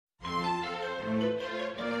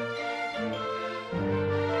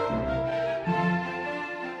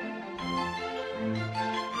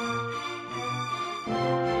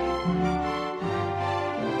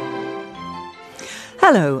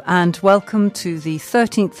Hello and welcome to the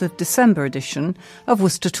 13th of December edition of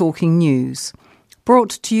Worcester Talking News, brought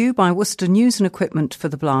to you by Worcester News and Equipment for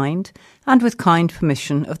the Blind and with kind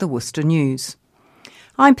permission of the Worcester News.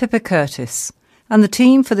 I'm Pippa Curtis, and the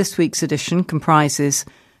team for this week's edition comprises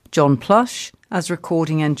John Plush as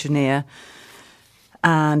recording engineer,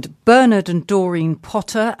 and Bernard and Doreen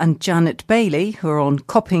Potter and Janet Bailey, who are on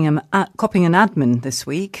copying and admin this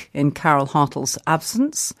week in Carol Hartle's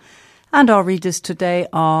absence. And our readers today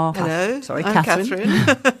are... Hello, I'm Catherine.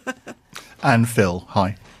 And Phil,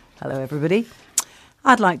 hi. Hello, everybody.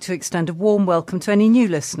 I'd like to extend a warm welcome to any new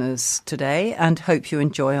listeners today and hope you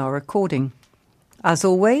enjoy our recording. As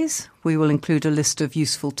always, we will include a list of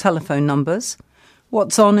useful telephone numbers,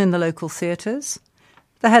 what's on in the local theatres,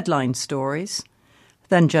 the headline stories,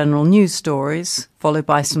 then general news stories, followed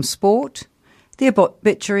by some sport, the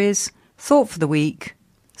obituaries, thought for the week,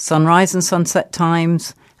 sunrise and sunset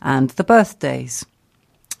times, and the birthdays.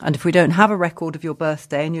 And if we don't have a record of your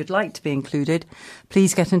birthday and you'd like to be included,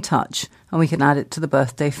 please get in touch and we can add it to the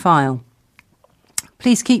birthday file.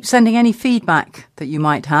 Please keep sending any feedback that you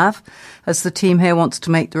might have, as the team here wants to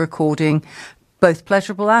make the recording both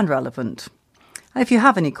pleasurable and relevant. And if you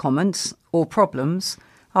have any comments or problems,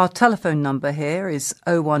 our telephone number here is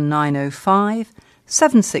 01905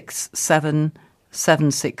 767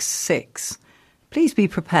 766. Please be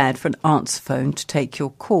prepared for an answer phone to take your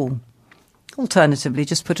call. Alternatively,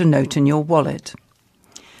 just put a note in your wallet.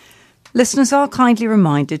 Listeners are kindly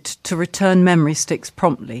reminded to return memory sticks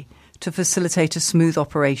promptly to facilitate a smooth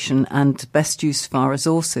operation and best use of our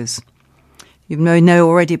resources. You know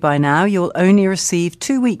already by now you'll only receive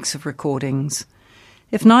 2 weeks of recordings.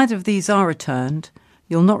 If neither of these are returned,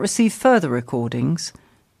 you'll not receive further recordings.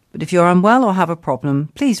 But if you're unwell or have a problem,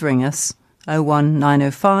 please ring us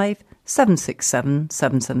 01905 767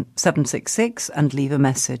 766 and leave a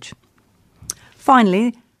message.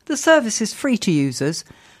 Finally, the service is free to users,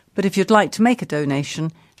 but if you'd like to make a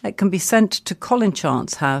donation, it can be sent to Colin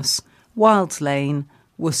Chance House, Wilds Lane,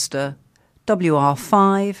 Worcester,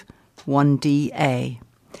 WR5 1DA.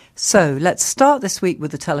 So let's start this week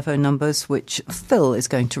with the telephone numbers, which Phil is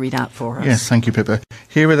going to read out for us. Yes, thank you, Pippa.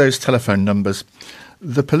 Here are those telephone numbers.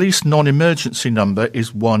 The police non-emergency number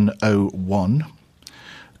is 101.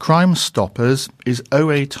 Crime Stoppers is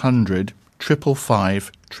 0800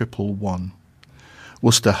 555 111.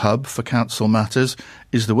 Worcester Hub for council matters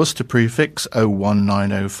is the Worcester prefix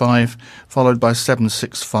 01905, followed by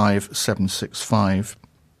 765 765.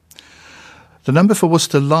 The number for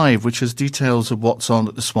Worcester Live, which has details of what's on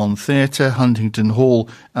at the Swan Theatre, Huntington Hall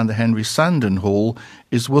and the Henry Sandon Hall,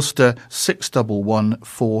 is Worcester 611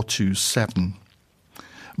 427.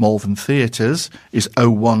 Malvern Theatres is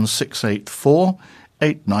 01684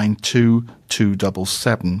 892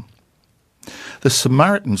 277. The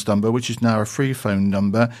Samaritans number, which is now a free phone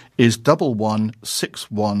number, is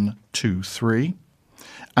 116123.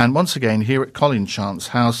 And once again, here at Colin Chance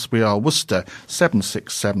House, we are Worcester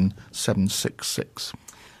 767 766.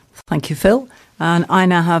 Thank you, Phil. And I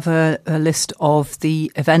now have a list of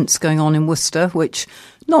the events going on in Worcester, which,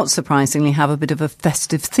 not surprisingly, have a bit of a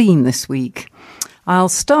festive theme this week. I'll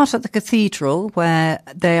start at the Cathedral, where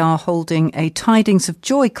they are holding a Tidings of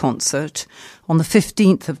Joy concert on the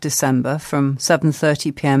 15th of December from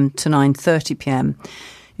 7:30pm to 9:30pm.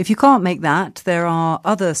 If you can't make that, there are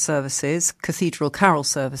other services, Cathedral Carol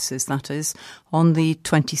services that is, on the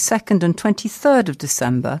 22nd and 23rd of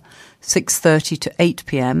December, 6:30 to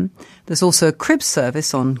 8pm. There's also a crib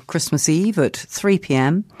service on Christmas Eve at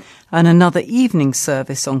 3pm and another evening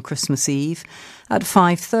service on Christmas Eve at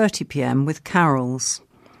 5:30pm with carols.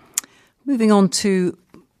 Moving on to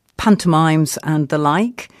pantomimes and the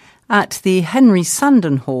like, at the Henry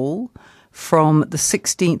Sandon Hall from the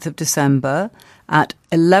 16th of December at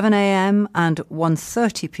 11am and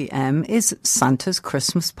 1:30pm is Santa's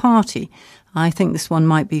Christmas Party. I think this one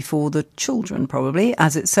might be for the children, probably,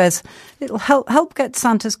 as it says it'll help get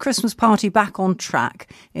Santa's Christmas party back on track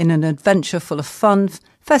in an adventure full of fun,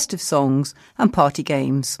 festive songs and party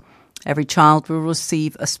games. Every child will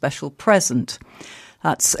receive a special present.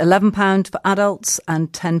 That's £11 for adults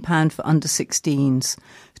and £10 for under 16s.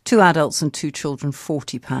 2 adults and 2 children,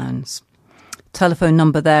 £40. Telephone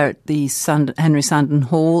number there at the Henry Sandon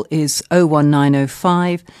Hall is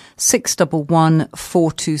 01905 611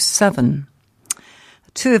 427.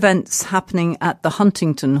 2 events happening at the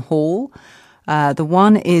Huntington Hall. The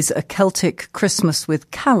one is a Celtic Christmas with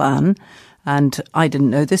Callan, And I didn't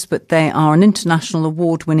know this, but they are an international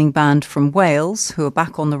award-winning band from Wales who are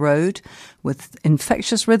back on the road with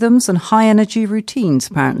infectious rhythms and high-energy routines,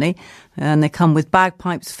 apparently. And they come with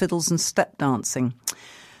bagpipes, fiddles and step dancing.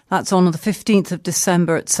 That's on the 15th of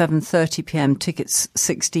December at 7:30pm, tickets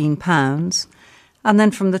 £16. And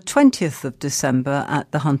then from the 20th of December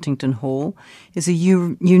at the Huntington Hall is a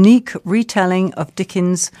unique retelling of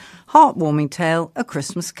Dickens' heartwarming tale, A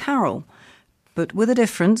Christmas Carol, but with a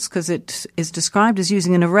difference because it is described as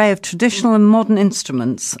using an array of traditional and modern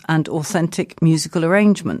instruments and authentic musical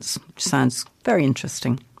arrangements, which sounds very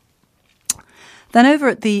interesting. Then over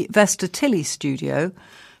at the Vesta Tilley studio,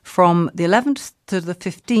 from the 11th to the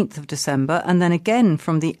 15th of December, and then again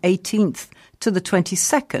from the 18th to the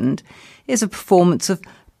 22nd, is a performance of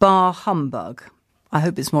Bar Humbug. I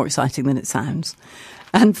hope it's more exciting than it sounds.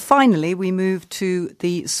 And finally, we move to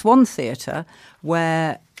the Swan Theatre,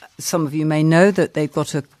 where some of you may know that they've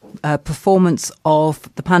got a performance of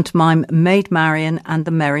the pantomime Maid Marian and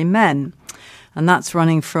the Merry Men. And that's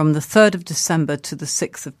running from the 3rd of December to the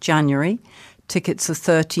 6th of January. Tickets are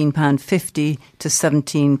 £13.50 to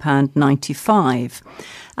 £17.95.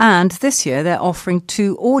 And this year they're offering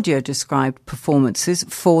 2 audio-described performances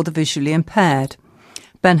for the visually impaired.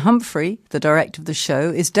 Ben Humphrey, the director of the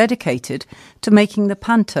show, is dedicated to making the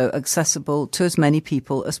panto accessible to as many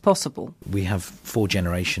people as possible. We have 4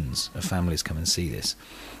 generations of families come and see this,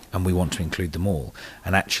 and we want to include them all.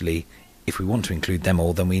 And actually, if we want to include them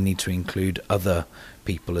all, then we need to include other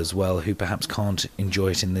people as well who perhaps can't enjoy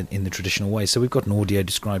it in the traditional way. So we've got an audio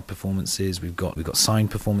described performances, we've got signed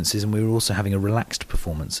performances, and we're also having a relaxed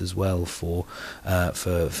performance as well for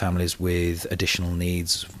families with additional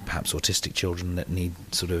needs, perhaps autistic children that need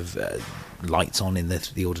sort of lights on in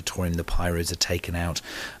the auditorium, the pyros are taken out.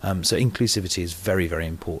 So inclusivity is very, very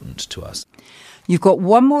important to us. You've got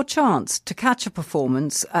one more chance to catch a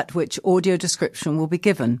performance at which audio description will be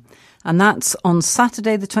given, and that's on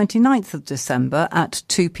Saturday the 29th of December at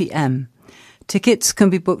 2pm. Tickets can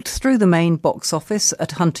be booked through the main box office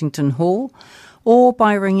at Huntington Hall or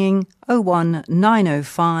by ringing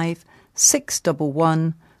 01905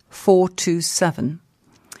 611 427.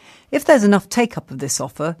 If there's enough take-up of this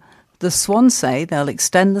offer, the Swan say they'll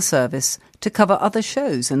extend the service to cover other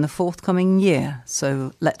shows in the forthcoming year,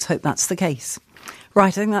 so let's hope that's the case. Right,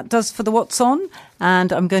 I think that does for the What's On,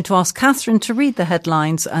 and I'm going to ask Catherine to read the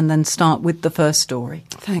headlines and then start with the first story.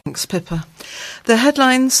 Thanks, Pippa. The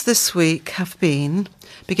headlines this week have been,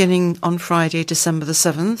 beginning on Friday, December the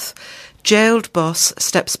 7th, jailed boss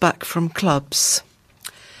steps back from clubs.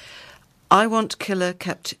 I want killer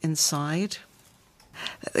kept inside.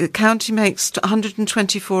 The county makes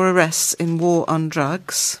 124 arrests in war on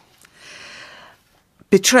drugs.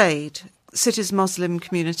 Betrayed, city's Muslim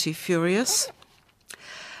community furious.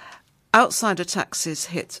 Outsider taxes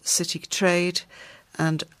hit city trade,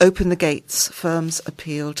 and open the gates, firms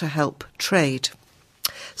appeal to help trade.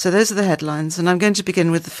 So those are the headlines, and I'm going to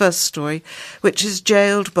begin with the first story, which is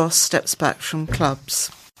jailed boss steps back from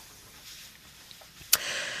clubs.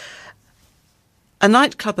 A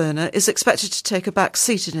nightclub owner is expected to take a back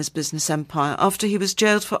seat in his business empire after he was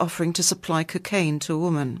jailed for offering to supply cocaine to a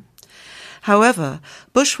woman. However,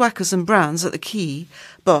 Bushwhackers and Browns at the Quay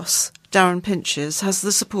boss, Darren Pinches, has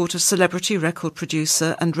the support of celebrity record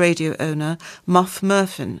producer and radio owner Muff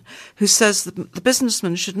Murphin, who says the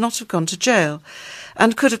businessman should not have gone to jail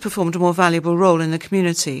and could have performed a more valuable role in the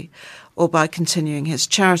community or by continuing his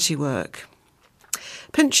charity work.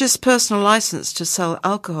 Pinch's personal licence to sell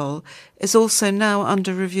alcohol is also now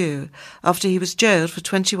under review after he was jailed for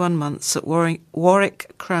 21 months at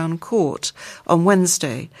Warwick Crown Court on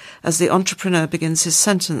Wednesday as the entrepreneur begins his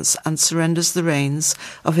sentence and surrenders the reins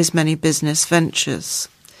of his many business ventures.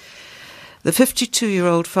 The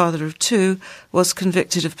 52-year-old father of 2 was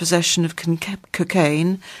convicted of possession of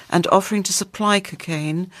cocaine and offering to supply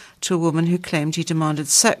cocaine to a woman who claimed he demanded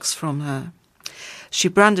sex from her. She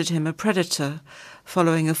branded him a predator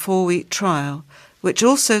following a 4-week trial, which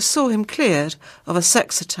also saw him cleared of a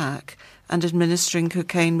sex attack and administering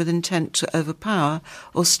cocaine with intent to overpower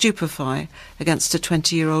or stupefy against a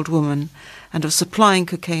 20-year-old woman, and of supplying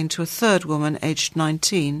cocaine to a third woman aged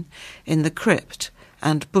 19 in the Crypt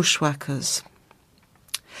and Bushwhackers.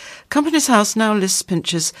 Companies House now lists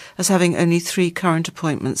Pinches as having only 3 current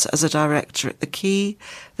appointments as a director at the Quay,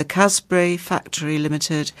 the Casbray Factory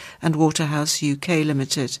Limited and Waterhouse UK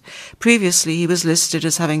Limited. Previously he was listed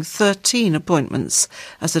as having 13 appointments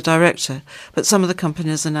as a director, but some of the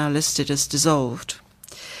companies are now listed as dissolved.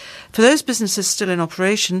 For those businesses still in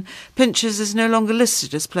operation, Pinches is no longer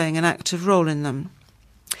listed as playing an active role in them.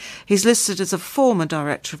 He's listed as a former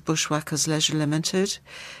director of Bushwhackers Leisure Limited.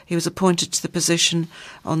 He was appointed to the position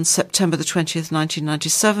on September the 20th,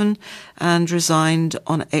 1997, and resigned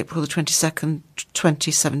on April the 22nd,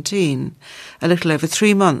 2017, a little over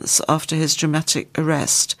 3 months after his dramatic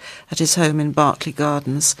arrest at his home in Berkeley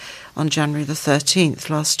Gardens on January the 13th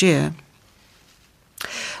last year.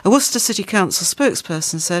 A Worcester City Council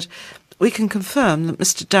spokesperson said, "We can confirm that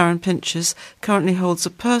Mr Darren Pinchers currently holds a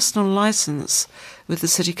personal licence with the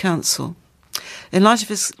City Council. In light of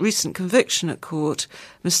his recent conviction at court,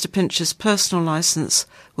 Mr Pinchers' personal licence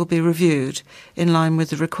will be reviewed in line with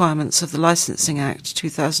the requirements of the Licensing Act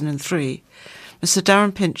 2003. Mr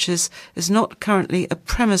Darren Pinchers is not currently a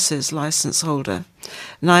premises licence holder.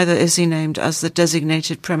 Neither is he named as the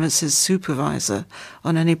designated premises supervisor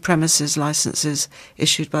on any premises licences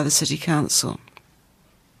issued by the City Council."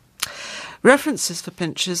 References for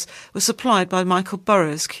Pinchers were supplied by Michael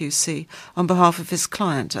Burrows QC on behalf of his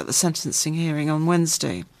client at the sentencing hearing on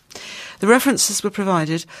Wednesday. The references were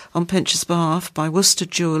provided on Pinchers' behalf by Worcester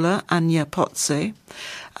jeweller Anya Potze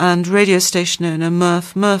and radio station owner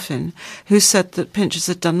Murph Murfin, who said that Pinchers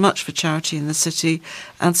had done much for charity in the city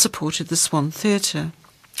and supported the Swan Theatre.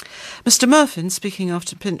 Mr Murfin, speaking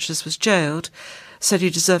after Pinchers was jailed, said he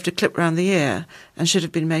deserved a clip round the ear and should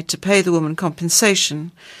have been made to pay the woman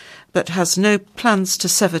compensation, but has no plans to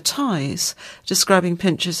sever ties, describing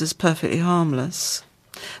Pinchers as perfectly harmless.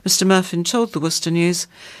 Mr Murfin told the Worcester News,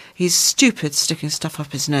 "He's stupid sticking stuff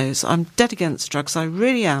up his nose. I'm dead against drugs, I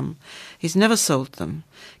really am. He's never sold them.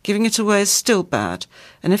 Giving it away is still bad,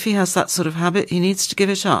 and if he has that sort of habit, he needs to give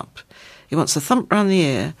it up. He wants a thump round the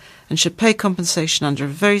ear and should pay compensation under a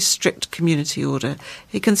very strict community order.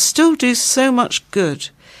 He can still do so much good.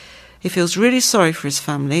 He feels really sorry for his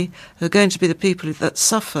family, who are going to be the people that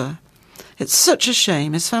suffer. It's such a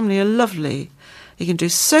shame. His family are lovely. He can do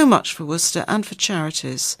so much for Worcester and for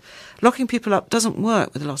charities. Locking people up doesn't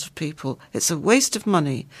work with a lot of people. It's a waste of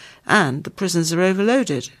money, and the prisons are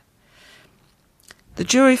overloaded." The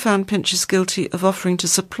jury found Pinchers guilty of offering to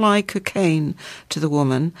supply cocaine to the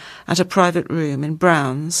woman at a private room in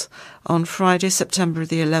Browns on Friday, September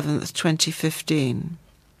the 11th, 2015.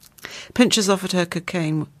 Pinchers offered her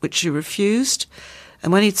cocaine, which she refused,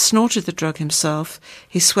 and when he'd snorted the drug himself,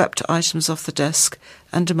 he swept items off the desk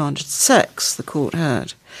and demanded sex, the court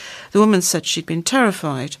heard. The woman said she'd been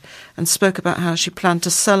terrified and spoke about how she planned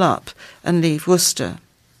to sell up and leave Worcester.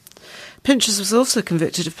 Pinchers was also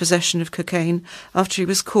convicted of possession of cocaine after he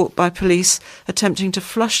was caught by police attempting to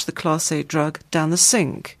flush the Class A drug down the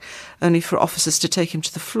sink, only for officers to take him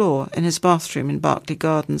to the floor in his bathroom in Berkeley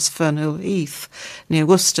Gardens, Fernhill Heath, near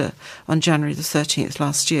Worcester, on January the 13th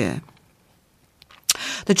last year.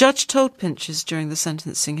 The judge told Pinchers during the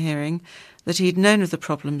sentencing hearing that he'd known of the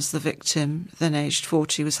problems the victim, then aged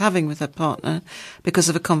 40, was having with her partner because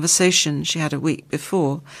of a conversation she had a week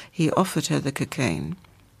before he offered her the cocaine.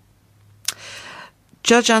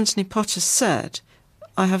 Judge Anthony Potter said,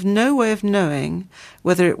 "I have no way of knowing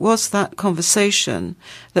whether it was that conversation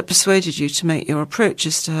that persuaded you to make your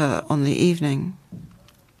approaches to her on the evening."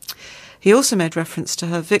 He also made reference to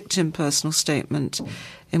her victim personal statement,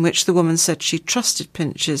 in which the woman said she trusted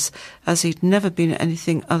Pinchers as he'd never been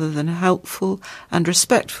anything other than helpful and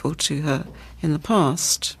respectful to her in the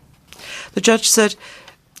past. The judge said,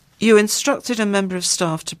 "You instructed a member of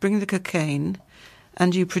staff to bring the cocaine,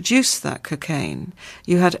 and you produced that cocaine.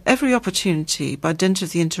 You had every opportunity, by dint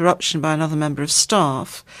of the interruption by another member of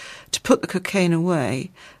staff, to put the cocaine away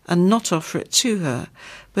and not offer it to her,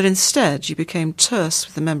 but instead you became terse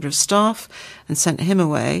with the member of staff and sent him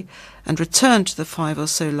away and returned to the 5 or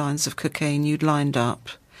so lines of cocaine you'd lined up.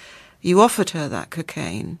 You offered her that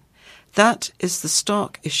cocaine. That is the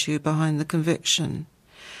stark issue behind the conviction.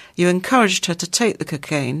 You encouraged her to take the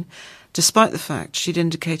cocaine, despite the fact she'd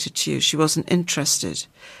indicated to you she wasn't interested.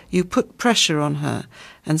 You put pressure on her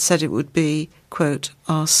and said it would be, quote,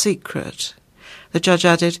 our secret." The judge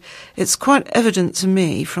added, "It's quite evident to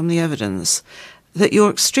me from the evidence that you're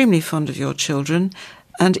extremely fond of your children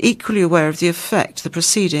and equally aware of the effect the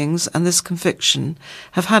proceedings and this conviction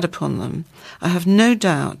have had upon them. I have no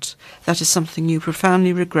doubt that is something you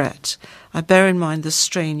profoundly regret. I bear in mind the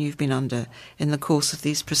strain you've been under in the course of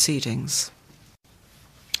these proceedings."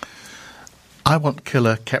 I want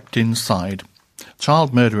killer kept inside.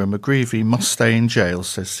 Child murderer McGreevy must stay in jail,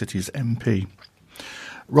 says City's MP.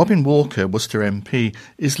 Robin Walker, Worcester MP,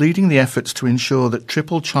 is leading the efforts to ensure that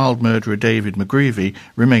triple child murderer David McGreevy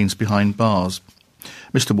remains behind bars.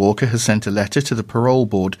 Mr Walker has sent a letter to the parole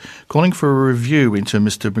board calling for a review into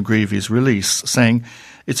Mr McGreevy's release, saying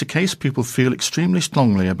it's a case people feel extremely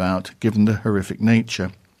strongly about given the horrific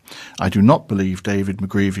nature. I do not believe David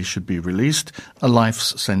McGreevy should be released. A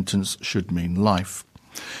life's sentence should mean life.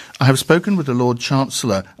 I have spoken with the Lord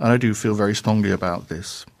Chancellor, and I do feel very strongly about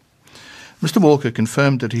this. Mr. Walker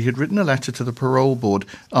confirmed that he had written a letter to the Parole Board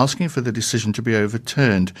asking for the decision to be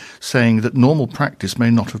overturned, saying that normal practice may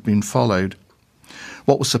not have been followed.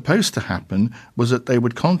 What was supposed to happen was that they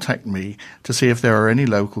would contact me to see if there are any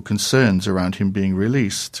local concerns around him being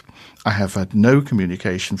released. I have had no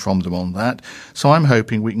communication from them on that, so I'm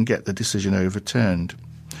hoping we can get the decision overturned.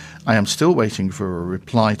 I am still waiting for a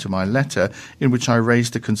reply to my letter in which I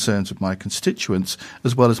raised the concerns of my constituents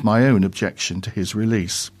as well as my own objection to his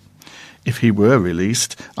release. If he were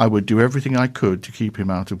released, I would do everything I could to keep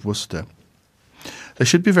him out of Worcester. They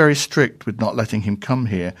should be very strict with not letting him come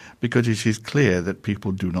here because it is clear that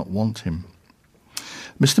people do not want him.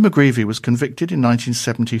 Mr. McGreevy was convicted in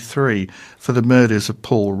 1973 for the murders of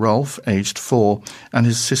Paul Rolfe, aged 4, and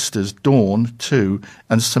his sisters Dawn, 2,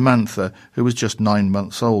 and Samantha, who was just 9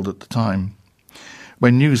 months old at the time.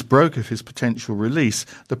 When news broke of his potential release,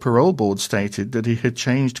 the Parole Board stated that he had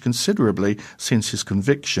changed considerably since his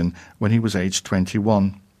conviction when he was aged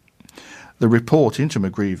 21. The report into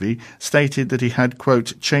McGreevy stated that he had,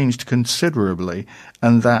 quote, changed considerably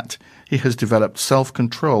and that he has developed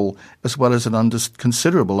self-control as well as an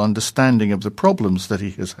considerable understanding of the problems that he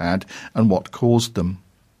has had and what caused them.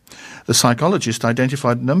 The psychologist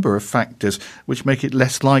identified a number of factors which make it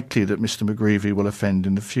less likely that Mr. McGreevy will offend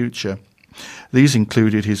in the future. These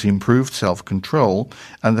included his improved self-control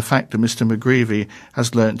and the fact that Mr. McGreevy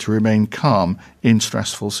has learnt to remain calm in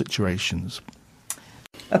stressful situations.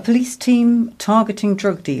 A police team targeting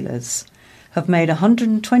drug dealers have made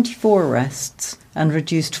 124 arrests and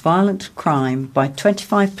reduced violent crime by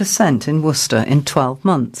 25% in Worcester in 12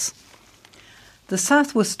 months. The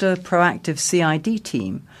South Worcester Proactive CID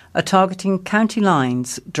team are targeting county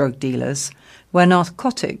lines drug dealers where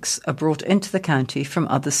narcotics are brought into the county from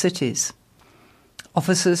other cities.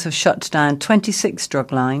 Officers have shut down 26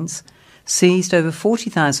 drug lines, seized over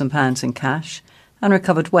 £40,000 in cash and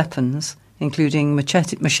recovered weapons including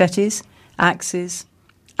machetes, axes,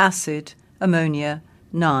 acid, ammonia,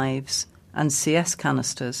 knives and CS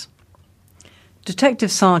canisters. Detective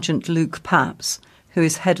Sergeant Luke Papps, who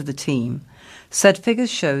is head of the team, said figures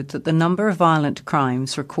showed that the number of violent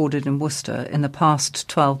crimes recorded in Worcester in the past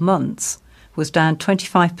 12 months was down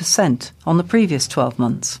 25% on the previous 12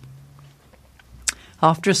 months.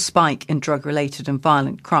 After a spike in drug-related and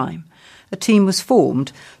violent crime, a team was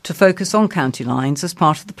formed to focus on county lines as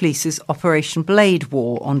part of the police's Operation Blade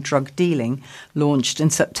War on drug dealing, launched in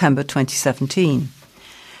September 2017.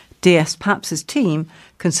 DS Papps's team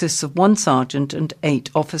consists of 1 sergeant and 8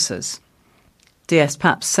 officers. DS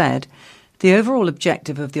Papps said, "The overall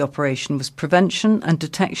objective of the operation was prevention and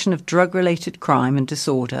detection of drug-related crime and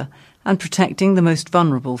disorder and protecting the most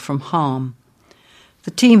vulnerable from harm. The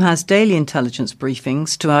team has daily intelligence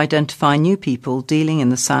briefings to identify new people dealing in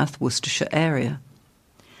the South Worcestershire area.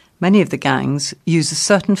 Many of the gangs use a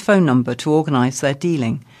certain phone number to organise their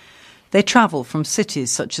dealing. They travel from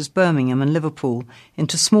cities such as Birmingham and Liverpool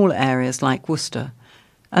into smaller areas like Worcester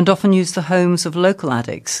and often use the homes of local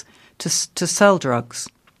addicts to sell drugs,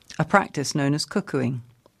 a practice known as cuckooing.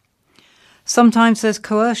 Sometimes there's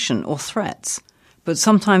coercion or threats, but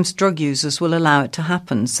sometimes drug users will allow it to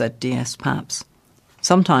happen," said DS Papps.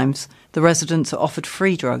 Sometimes the residents are offered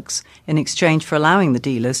free drugs in exchange for allowing the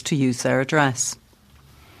dealers to use their address.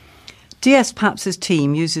 DS Papps's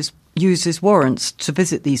team uses warrants to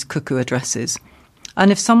visit these cuckoo addresses,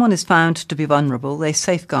 and if someone is found to be vulnerable, they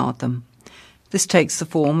safeguard them. This takes the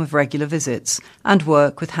form of regular visits and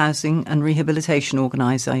work with housing and rehabilitation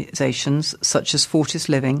organisations such as Fortis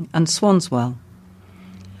Living and Swanswell.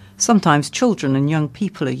 Sometimes children and young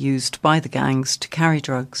people are used by the gangs to carry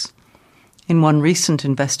drugs. In one recent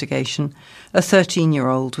investigation, a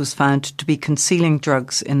 13-year-old was found to be concealing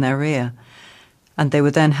drugs in their rear, and they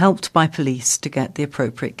were then helped by police to get the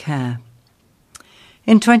appropriate care.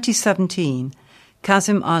 In 2017,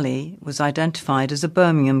 Kazim Ali was identified as a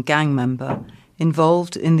Birmingham gang member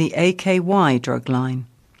involved in the AKY drug line.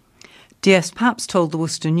 DS Papps told the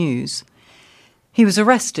Worcester News, "He was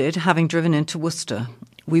arrested having driven into Worcester.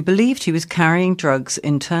 We believed he was carrying drugs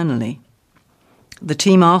internally. The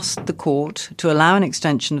team asked the court to allow an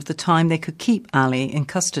extension of the time they could keep Ali in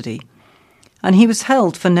custody, and he was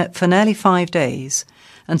held for nearly 5 days,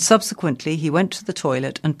 and subsequently he went to the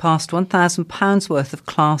toilet and passed £1,000 worth of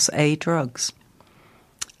Class A drugs.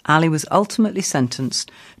 Ali was ultimately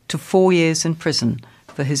sentenced to 4 years in prison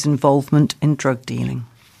for his involvement in drug dealing."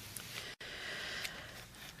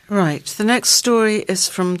 Right, the next story is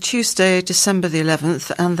from Tuesday, December the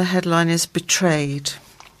 11th, and the headline is "Betrayed."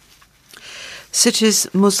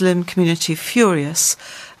 City's Muslim community furious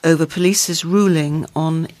over police's ruling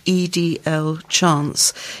on EDL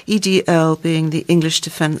chants, EDL being the English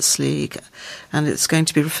Defence League, and it's going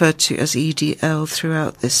to be referred to as EDL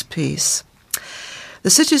throughout this piece. The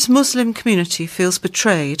city's Muslim community feels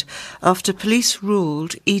betrayed after police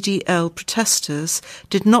ruled EDL protesters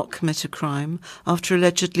did not commit a crime after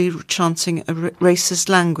allegedly chanting a racist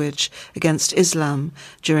language against Islam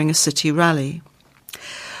during a city rally.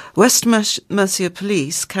 West Mercia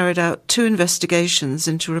Police carried out 2 investigations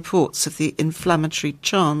into reports of the inflammatory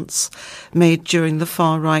chants made during the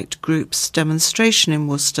far-right group's demonstration in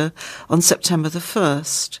Worcester on September the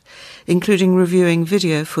 1st, including reviewing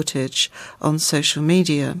video footage on social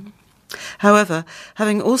media. However,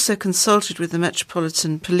 having also consulted with the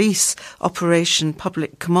Metropolitan Police Operation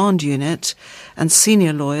Public Command Unit and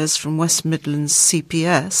senior lawyers from West Midlands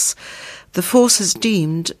CPS, the force has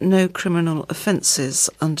deemed no criminal offences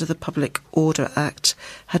under the Public Order Act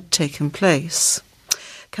had taken place.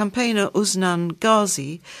 Campaigner Uznan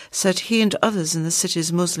Ghazi said he and others in the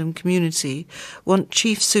city's Muslim community want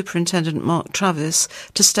Chief Superintendent Mark Travis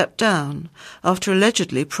to step down after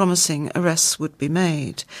allegedly promising arrests would be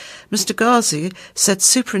made. Mr Ghazi said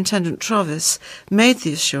Superintendent Travis made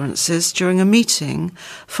the assurances during a meeting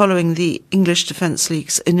following the English Defence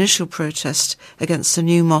League's initial protest against a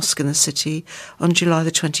new mosque in the city on July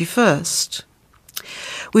the 21st.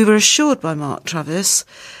 We were assured by Mark Travis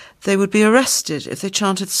they would be arrested if they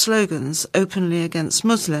chanted slogans openly against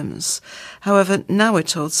Muslims. However, now we're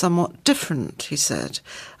told somewhat different, he said.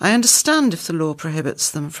 I understand if the law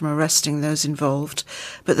prohibits them from arresting those involved,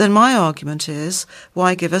 but then my argument is,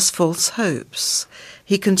 why give us false hopes?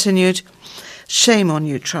 He continued, shame on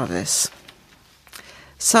you, Travis.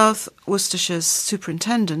 South Worcestershire's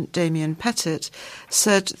Superintendent, Damien Pettit,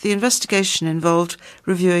 said the investigation involved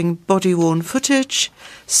reviewing body-worn footage,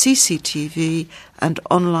 CCTV and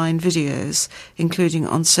online videos, including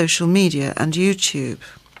on social media and YouTube.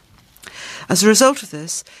 As a result of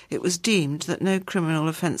this, it was deemed that no criminal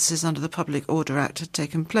offences under the Public Order Act had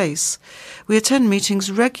taken place. We attend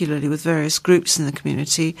meetings regularly with various groups in the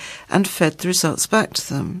community and fed the results back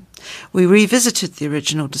to them. We revisited the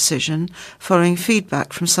original decision following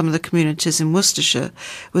feedback from some of the communities in Worcestershire,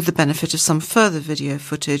 with the benefit of some further video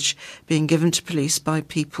footage being given to police by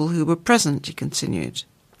people who were present, he continued.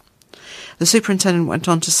 The superintendent went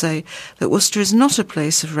on to say that Worcester is not a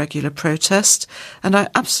place of regular protest, and I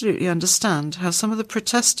absolutely understand how some of the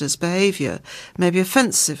protesters' behaviour may be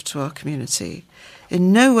offensive to our community.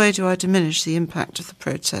 In no way do I diminish the impact of the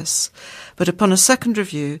protests, but upon a second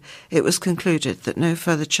review it was concluded that no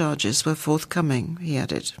further charges were forthcoming, he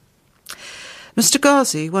added. Mr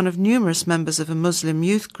Ghazi, one of numerous members of a Muslim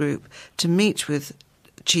youth group to meet with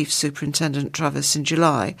Chief Superintendent Travis in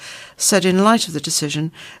July, said in light of the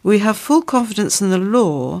decision, we have full confidence in the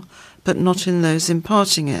law, but not in those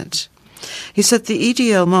imparting it. He said the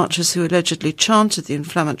EDL marchers who allegedly chanted the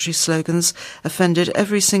inflammatory slogans offended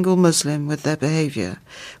every single Muslim with their behaviour.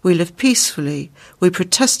 We lived peacefully, we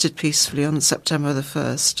protested peacefully on September the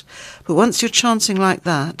 1st, but once you're chanting like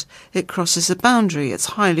that, it crosses a boundary, it's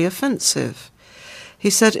highly offensive. He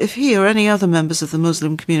said if he or any other members of the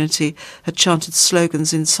Muslim community had chanted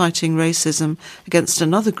slogans inciting racism against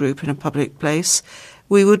another group in a public place,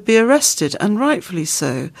 we would be arrested, and rightfully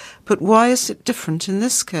so. But why is it different in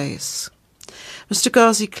this case? Mr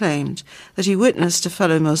Ghazi claimed that he witnessed a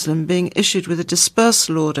fellow Muslim being issued with a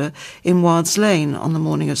dispersal order in Wards Lane on the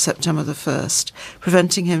morning of September the 1st,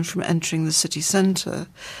 preventing him from entering the city centre.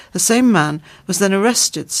 The same man was then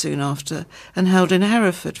arrested soon after and held in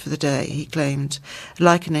Hereford for the day, he claimed,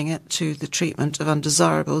 likening it to the treatment of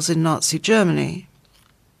undesirables in Nazi Germany.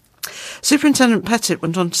 Superintendent Pettit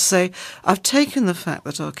went on to say, I've taken the fact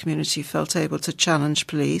that our community felt able to challenge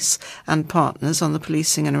police and partners on the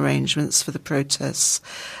policing and arrangements for the protests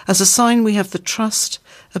as a sign we have the trust,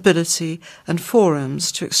 ability and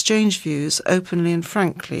forums to exchange views openly and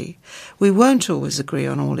frankly. We won't always agree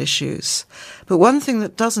on all issues, but one thing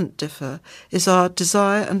that doesn't differ is our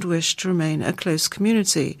desire and wish to remain a close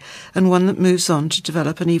community, and one that moves on to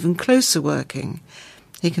develop an even closer working.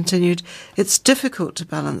 He continued, it's difficult to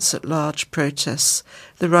balance at large protests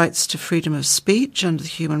the rights to freedom of speech under the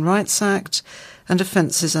Human Rights Act and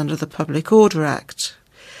offences under the Public Order Act.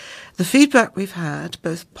 The feedback we've had,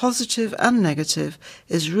 both positive and negative,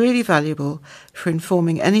 is really valuable for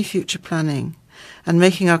informing any future planning and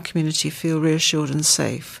making our community feel reassured and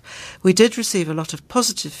safe. We did receive a lot of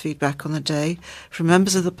positive feedback on the day from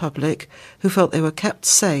members of the public who felt they were kept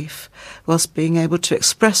safe whilst being able to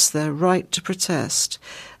express their right to protest,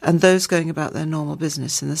 and those going about their normal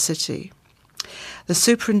business in the city. The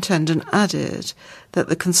superintendent added that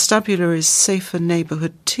the constabulary's safer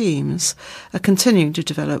neighbourhood teams are continuing to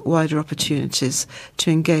develop wider opportunities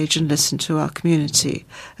to engage and listen to our community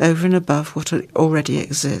over and above what already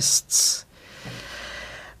exists.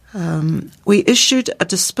 We issued a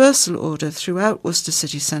dispersal order throughout Worcester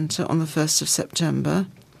City Centre on the 1st of September.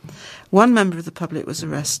 One member of the public was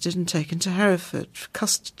arrested and taken to Hereford for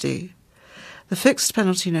custody. The fixed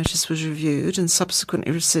penalty notice was reviewed and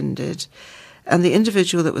subsequently rescinded, and the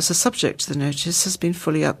individual that was the subject to the notice has been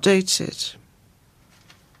fully updated.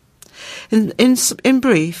 In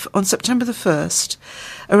brief, on September the 1st,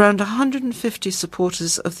 around 150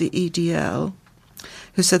 supporters of the EDL,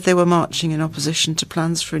 who said they were marching in opposition to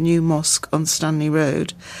plans for a new mosque on Stanley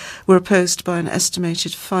Road, were opposed by an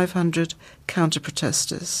estimated 500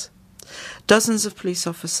 counter-protesters. Dozens of police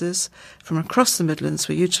officers from across the Midlands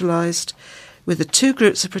were utilised, with the two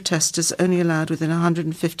groups of protesters only allowed within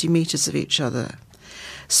 150 metres of each other.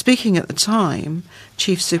 Speaking at the time,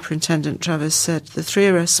 Chief Superintendent Travers said the 3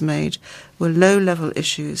 arrests made were low-level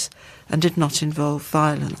issues and did not involve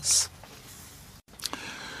violence.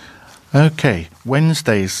 OK,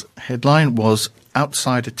 Wednesday's headline was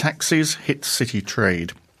Outsider Taxis Hit City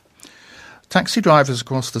Trade. Taxi drivers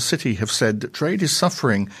across the city have said that trade is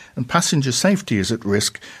suffering and passenger safety is at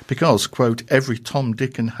risk because, quote, every Tom,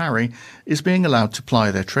 Dick and Harry is being allowed to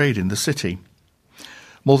ply their trade in the city.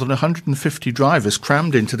 More than 150 drivers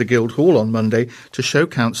crammed into the Guildhall on Monday to show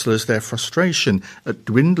councillors their frustration at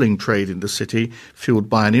dwindling trade in the city, fuelled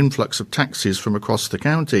by an influx of taxis from across the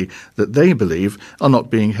county that they believe are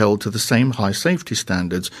not being held to the same high safety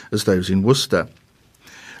standards as those in Worcester.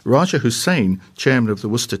 Raja Hussain, chairman of the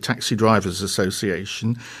Worcester Taxi Drivers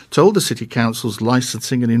Association, told the City Council's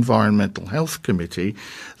Licensing and Environmental Health Committee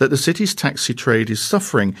that the city's taxi trade is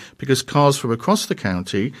suffering because cars from across the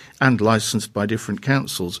county, and licensed by different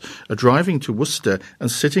councils, are driving to Worcester and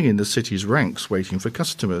sitting in the city's ranks waiting for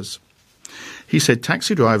customers. He said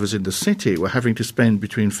taxi drivers in the city were having to spend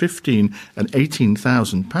between £15,000 and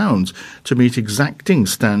 £18,000 to meet exacting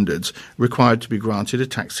standards required to be granted a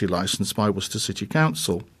taxi licence by Worcester City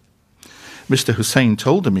Council. Mr Hussain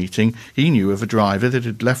told the meeting he knew of a driver that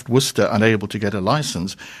had left Worcester unable to get a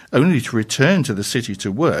licence, only to return to the city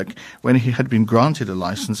to work when he had been granted a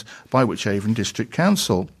licence by Wychavon District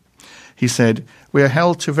Council. He said, "We are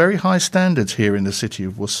held to very high standards here in the city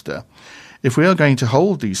of Worcester. If we are going to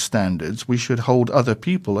hold these standards, we should hold other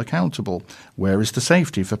people accountable. Where is the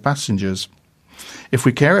safety for passengers? If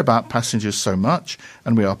we care about passengers so much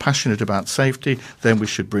and we are passionate about safety, then we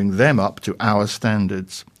should bring them up to our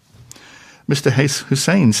standards." Mr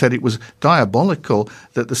Hussain said it was diabolical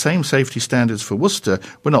that the same safety standards for Worcester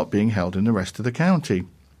were not being held in the rest of the county.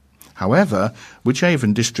 However,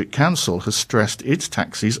 Wychavon District Council has stressed its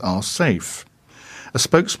taxis are safe. A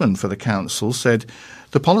spokesman for the council said,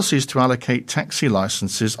 "The policies to allocate taxi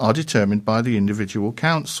licences are determined by the individual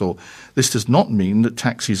council. This does not mean that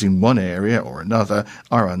taxis in one area or another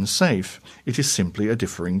are unsafe. It is simply a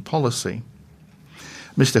differing policy."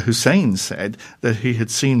 Mr Hussain said that he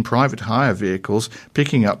had seen private hire vehicles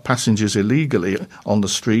picking up passengers illegally on the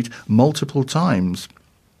street multiple times.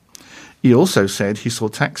 He also said he saw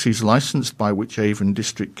taxis licensed by Wychavon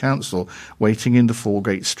District Council waiting in the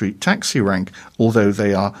Foregate Street taxi rank, although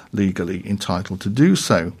they are legally entitled to do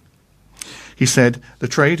so. He said, "The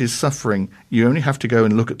trade is suffering. You only have to go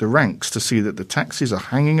and look at the ranks to see that the taxis are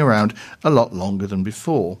hanging around a lot longer than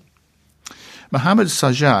before." Mohammed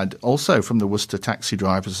Sajjad, also from the Worcester Taxi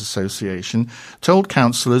Drivers Association, told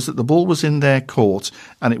councillors that the ball was in their court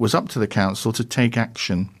and it was up to the council to take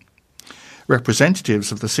action.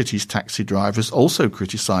 Representatives of the city's taxi drivers also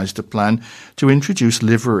criticised a plan to introduce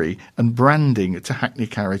livery and branding to hackney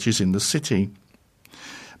carriages in the city.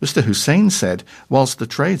 Mr Hussain said, "Whilst the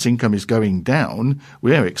trade's income is going down,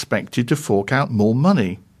 we are expected to fork out more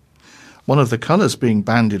money. One of the colours being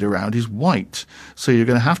bandied around is white, so you're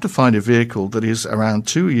going to have to find a vehicle that is around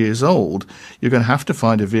 2 years old. You're going to have to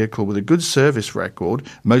find a vehicle with a good service record,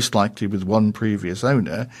 most likely with one previous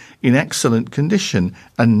owner, in excellent condition,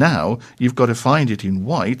 and now you've got to find it in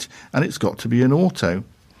white, and it's got to be an auto.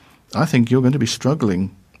 I think you're going to be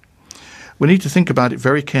struggling. We need to think about it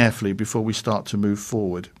very carefully before we start to move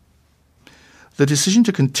forward." The decision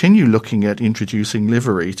to continue looking at introducing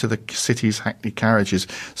livery to the city's hackney carriages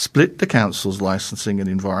split the council's Licensing and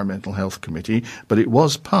Environmental Health Committee, but it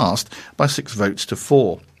was passed by 6 votes to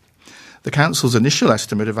 4. The council's initial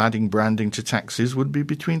estimate of adding branding to taxis would be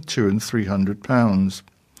between £200 and £300.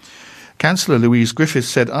 Councillor Louise Griffiths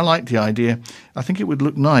said, "I like the idea. I think it would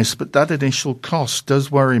look nice, but that initial cost does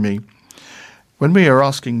worry me. When we are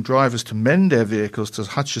asking drivers to mend their vehicles to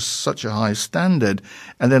such a high standard,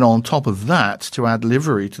 and then on top of that to add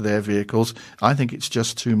livery to their vehicles, I think it's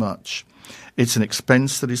just too much. It's an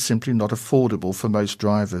expense that is simply not affordable for most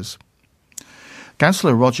drivers.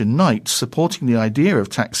 Councillor Roger Knight, supporting the idea of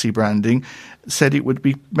taxi branding, said it would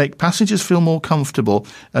make passengers feel more comfortable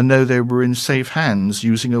and know they were in safe hands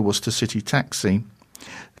using a Worcester City taxi.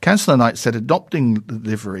 Councillor Knight said adopting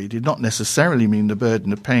livery did not necessarily mean the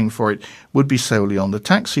burden of paying for it would be solely on the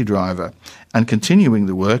taxi driver, and continuing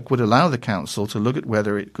the work would allow the council to look at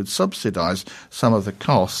whether it could subsidise some of the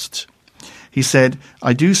cost. He said,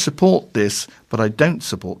 "I do support this, but I don't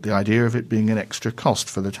support the idea of it being an extra cost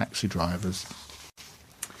for the taxi drivers."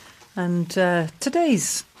 And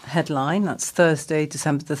today's headline, that's Thursday,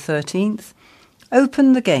 December the 13th,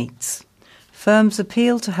 Open the Gates. Firms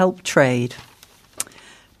appeal to help trade.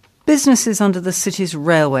 Businesses under the city's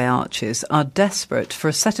railway arches are desperate for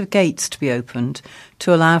a set of gates to be opened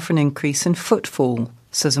to allow for an increase in footfall,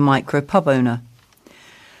 says a micro pub owner.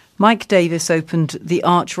 Mike Davis opened the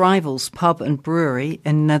Arch Rivals pub and brewery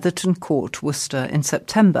in Netherton Court, Worcester in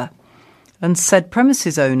September, and said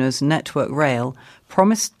premises owners Network Rail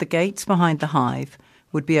promised the gates behind the Hive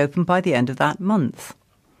would be open by the end of that month.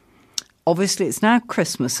 Obviously it's now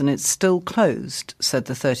Christmas and it's still closed, said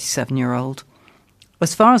the 37-year-old.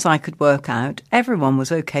 As far as I could work out, everyone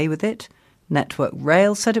was okay with it. Network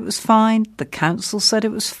Rail said it was fine, the council said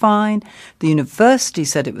it was fine, the university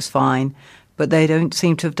said it was fine, but they don't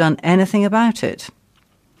seem to have done anything about it.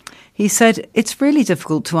 He said it's really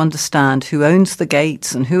difficult to understand who owns the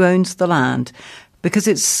gates and who owns the land, because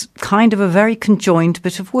it's kind of a very conjoined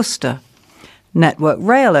bit of Worcester. Network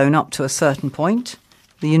Rail own up to a certain point,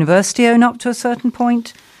 the university own up to a certain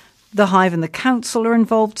point, the Hive and the council are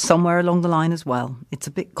involved somewhere along the line as well. It's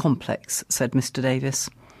a bit complex, said Mr Davis.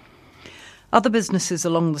 Other businesses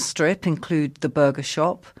along the strip include the Burger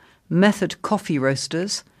Shop, Method Coffee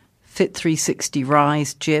Roasters, Fit 360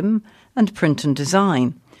 Rise Gym and Print and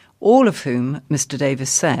Design, all of whom, Mr Davis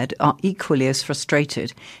said, are equally as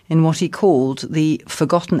frustrated in what he called the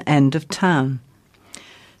forgotten end of town.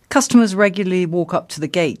 Customers regularly walk up to the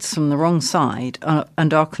gates from the wrong side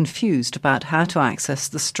and are confused about how to access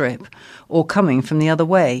the strip or coming from the other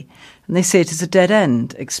way, and they say it is a dead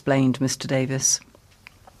end, explained Mr Davis.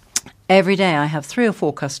 Every day I have 3 or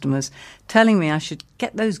 4 customers telling me I should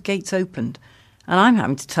get those gates opened, and I'm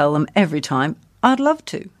having to tell them every time I'd love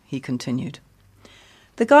to, he continued.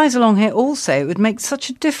 The guys along here all say it would make such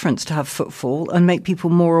a difference to have footfall and make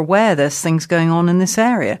people more aware there's things going on in this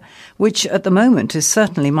area, which at the moment is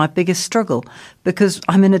certainly my biggest struggle, because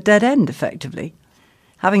I'm in a dead end, effectively.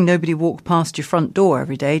 Having nobody walk past your front door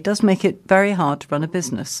every day does make it very hard to run a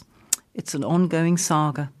business. It's an ongoing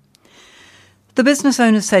saga. The business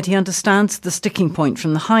owner said he understands the sticking point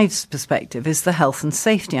from the Hive's perspective is the health and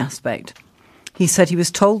safety aspect. He said he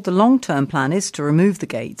was told the long-term plan is to remove the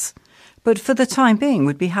gates, but for the time being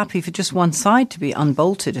would be happy for just one side to be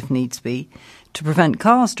unbolted if needs be, to prevent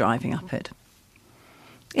cars driving up it.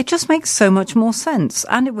 It just makes so much more sense,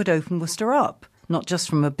 and it would open Worcester up, not just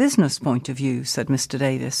from a business point of view, said Mr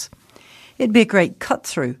Davis. It'd be a great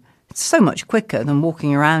cut-through. It's so much quicker than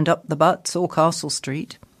walking around up the Butts or Castle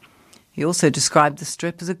Street. He also described the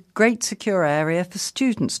strip as a great secure area for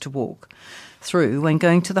students to walk through when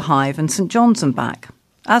going to the Hive and St John's and back,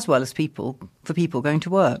 as well as for people going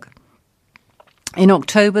to work. In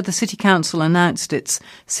October, the City Council announced its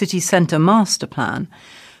City Centre Master Plan,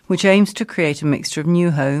 which aims to create a mixture of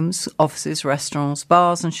new homes, offices, restaurants,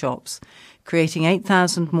 bars and shops, creating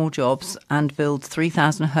 8,000 more jobs and build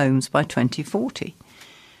 3,000 homes by 2040.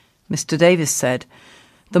 Mr Davis said,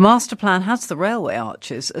 "The master plan has the railway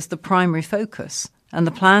arches as the primary focus, and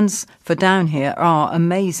the plans for down here are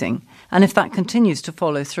amazing, and if that continues to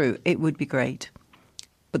follow through, it would be great.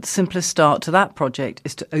 But the simplest start to that project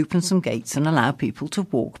is to open some gates and allow people to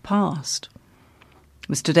walk past."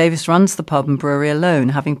 Mr Davis runs the pub and brewery alone,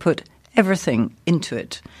 having put everything into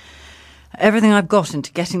it. Everything I've got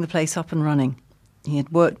into getting the place up and running. He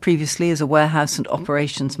had worked previously as a warehouse and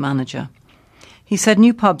operations manager. He said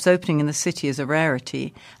new pubs opening in the city is a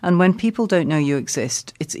rarity, and when people don't know you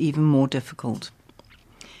exist, it's even more difficult.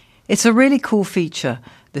 It's a really cool feature,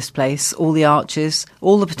 this place, all the arches,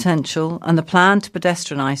 all the potential, and the plan to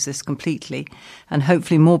pedestrianise this completely, and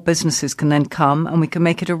hopefully more businesses can then come and we can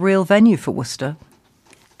make it a real venue for Worcester.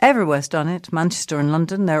 Everywhere's done it, Manchester and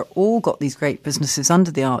London, they're all got these great businesses under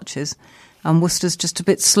the arches, and Worcester's just a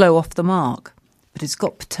bit slow off the mark, but it's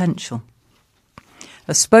got potential.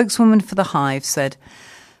 A spokeswoman for the Hive said,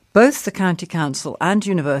 "Both the County Council and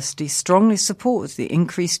University strongly support the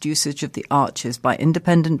increased usage of the arches by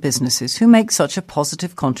independent businesses who make such a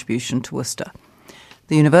positive contribution to Worcester."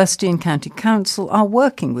 The University and County Council are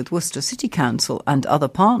working with Worcester City Council and other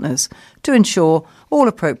partners to ensure all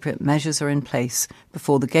appropriate measures are in place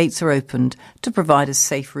before the gates are opened to provide a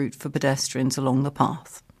safe route for pedestrians along the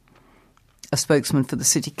path. A spokesman for the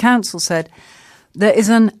City Council said, "There is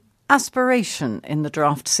an aspiration in the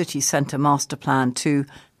draft city centre master plan to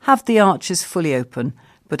have the arches fully open,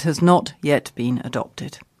 but has not yet been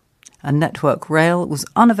adopted." And Network Rail was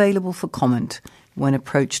unavailable for comment when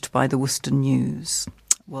approached by the Worcester News.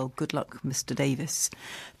 Well, good luck, Mr. Davis.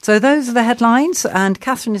 So those are the headlines, and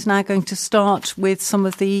Catherine is now going to start with some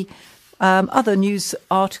of the other news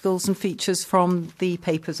articles and features from the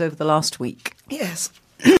papers over the last week. Yes.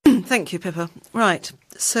 Thank you, Pippa. Right.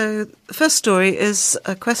 So the first story is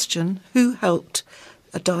a question: who helped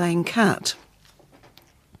a dying cat?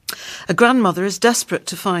 A grandmother is desperate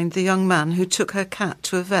to find the young man who took her cat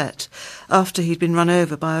to a vet after he'd been run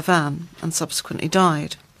over by a van and subsequently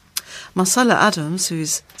died. Marcella Adams, who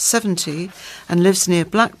is 70 and lives near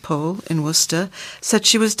Blackpool in Worcester, said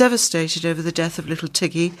she was devastated over the death of little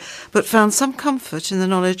Tiggy, but found some comfort in the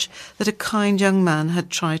knowledge that a kind young man had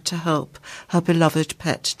tried to help her beloved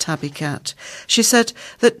pet tabby cat. She said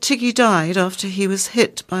that Tiggy died after he was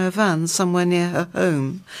hit by a van somewhere near her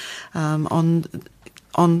home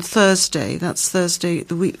on Thursday. That's Thursday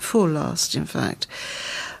the week before last, in fact.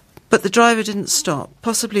 But the driver didn't stop,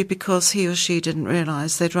 possibly because he or she didn't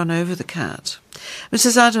realise they'd run over the cat.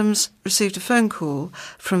 Mrs. Adams received a phone call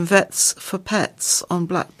from Vets for Pets on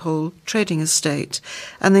Blackpool Trading Estate,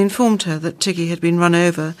 and they informed her that Tiggy had been run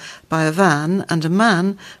over by a van, and a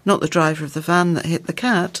man, not the driver of the van that hit the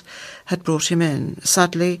cat, had brought him in.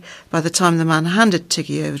 Sadly, by the time the man handed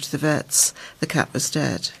Tiggy over to the vets, the cat was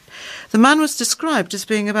dead. The man was described as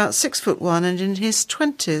being about 6'1" and in his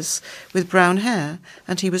 20s, with brown hair,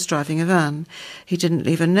 and he was driving a van. He didn't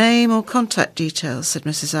leave a name or contact details, said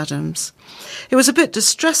Mrs. Adams. It was a bit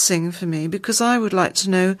distressing for me because I would like to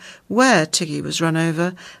know where Tiggy was run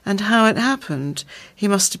over and how it happened. He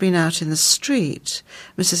must have been out in the street.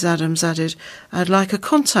 Mrs. Adams added, "I'd like a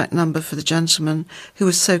contact number for the gentleman who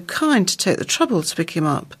was so kind to take the trouble to pick him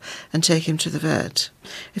up and take him to the vet.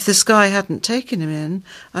 If this guy hadn't taken him in,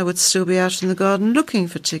 I would still be out in the garden looking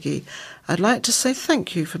for Tiggy. I'd like to say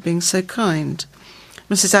thank you for being so kind."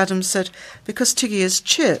 Mrs. Adams said, "Because Tiggy is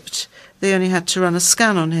chipped, they only had to run a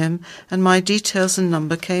scan on him and my details and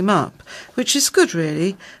number came up, which is good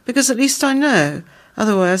really, because at least I know.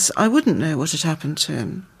 Otherwise I wouldn't know what had happened to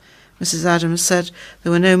him." Mrs. Adams said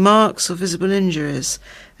there were no marks or visible injuries,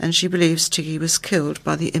 and she believes Tiggy was killed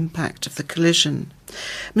by the impact of the collision.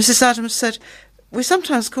 Mrs. Adams said, "We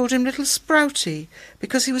sometimes called him Little Sprouty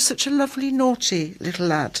because he was such a lovely, naughty little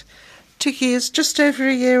lad. Tiggy is just over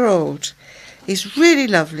a year old. He's really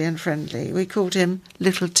lovely and friendly. We called him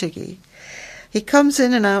Little Tiggy. He comes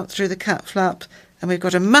in and out through the cat flap, and we've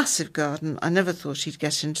got a massive garden. I never thought he'd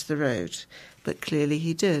get into the road, but clearly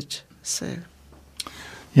he did." So,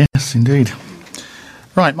 yes, indeed.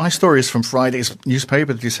 Right, my story is from Friday's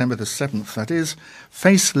newspaper, December the 7th. That is,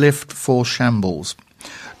 facelift for shambles.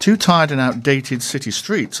 2 tired and outdated city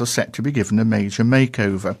streets are set to be given a major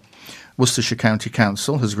makeover. Worcestershire County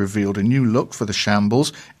Council has revealed a new look for the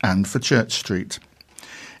shambles and for Church Street.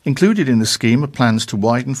 Included in the scheme are plans to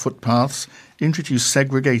widen footpaths, introduce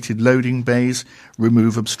segregated loading bays,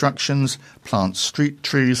 remove obstructions, plant street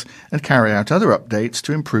trees, and carry out other updates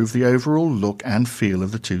to improve the overall look and feel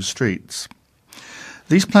of the 2 streets.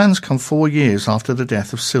 These plans come 4 years after the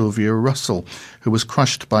death of Sylvia Russell, who was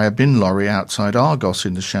crushed by a bin lorry outside Argos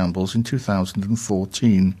in the shambles in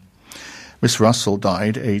 2014. Miss Russell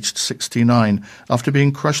died aged 69 after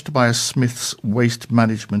being crushed by a Smith's Waste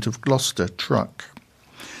Management of Gloucester truck.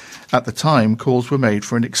 At the time, calls were made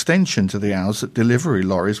for an extension to the hours that delivery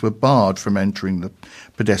lorries were barred from entering the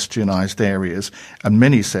pedestrianised areas, and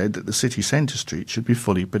many said that the city centre street should be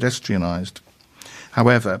fully pedestrianised.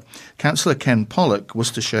 However, Councillor Ken Pollock,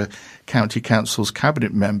 Worcestershire County Council's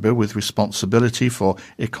cabinet member with responsibility for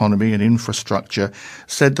economy and infrastructure,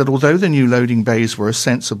 said that although the new loading bays were a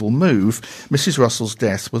sensible move, Mrs. Russell's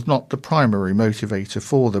death was not the primary motivator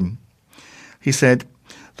for them. He said,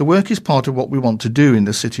 "The work is part of what we want to do in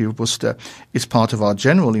the city of Worcester. It's part of our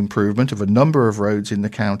general improvement of a number of roads in the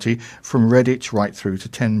county, from Redditch right through to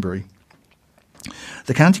Tenbury."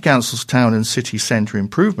 The County Council's Town and City Centre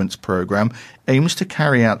Improvements Programme aims to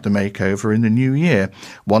carry out the makeover in the new year,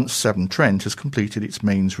 once Severn Trent has completed its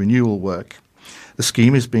mains renewal work. The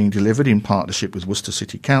scheme is being delivered in partnership with Worcester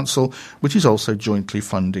City Council, which is also jointly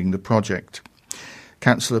funding the project.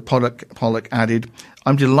 Councillor Pollock added,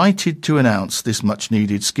 "I'm delighted to announce this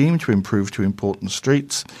much-needed scheme to improve 2 important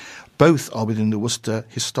streets. Both are within the Worcester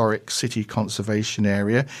Historic City Conservation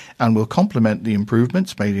Area and will complement the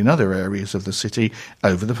improvements made in other areas of the city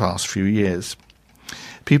over the past few years.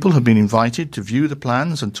 People have been invited to view the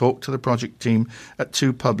plans and talk to the project team at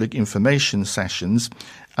 2 public information sessions,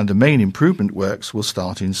 and the main improvement works will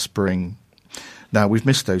start in spring. Now, we've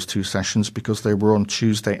missed those 2 sessions because they were on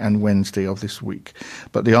Tuesday and Wednesday of this week.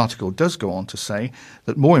 But the article does go on to say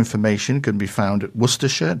that more information can be found at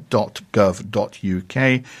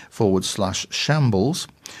worcestershire.gov.uk/shambles,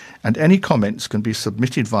 and any comments can be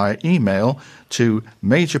submitted via email to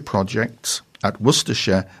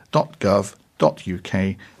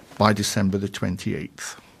majorprojects@worcestershire.gov.uk by December the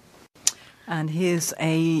 28th. And here's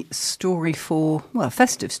a story a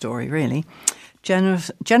festive story really.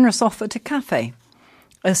 Generous offer to cafe.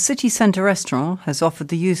 A city centre restaurant has offered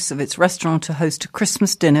the use of its restaurant to host a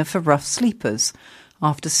Christmas dinner for rough sleepers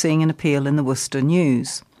after seeing an appeal in the Worcester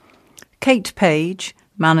News. Kate Page,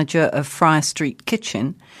 manager of Friar Street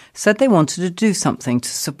Kitchen, said they wanted to do something to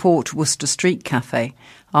support Worcester Street Cafe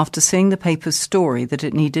after seeing the paper's story that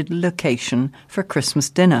it needed a location for a Christmas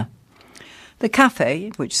dinner. The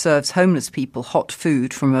cafe, which serves homeless people hot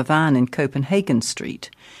food from a van in Copenhagen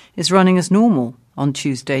Street, is running as normal on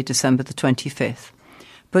Tuesday, December the 25th.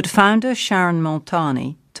 But founder Sharon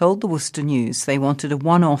Multani told the Worcester News they wanted a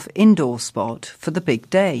one-off indoor spot for the big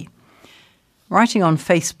day. Writing on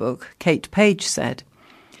Facebook, Kate Page said,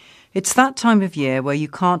 "It's that time of year where you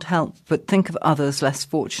can't help but think of others less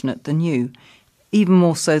fortunate than you, even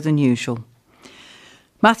more so than usual.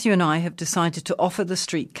 Matthew and I have decided to offer the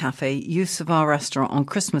Street Cafe use of our restaurant on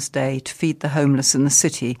Christmas Day to feed the homeless in the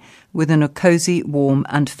city within a cosy, warm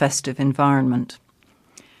and festive environment.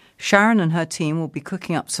 Sharon and her team will be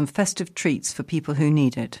cooking up some festive treats for people who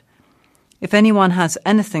need it. If anyone has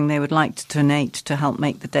anything they would like to donate to help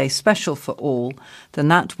make the day special for all, then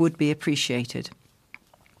that would be appreciated.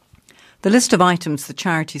 The list of items the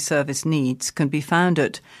charity service needs can be found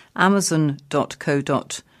at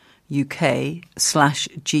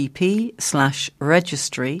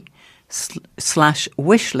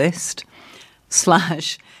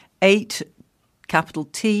capital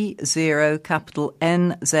T0 capital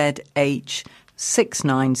NZH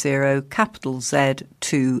 690 capital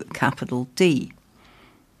Z2 capital D.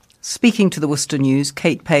 Speaking to the Worcester News,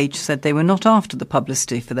 Kate Page said they were not after the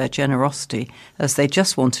publicity for their generosity, as they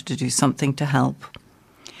just wanted to do something to help.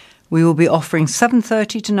 We will be offering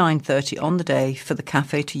 7:30 to 9:30 on the day for the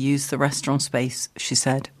cafe to use the restaurant space, she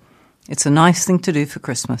said. It's a nice thing to do for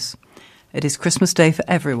Christmas. It is Christmas Day for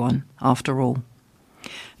everyone, after all.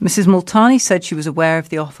 Mrs. Multani said she was aware of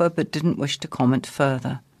the offer but didn't wish to comment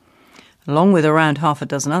further. Along with around half a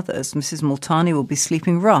dozen others, Mrs. Multani will be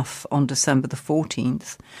sleeping rough on December the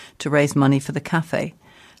 14th to raise money for the cafe,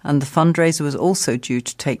 and the fundraiser was also due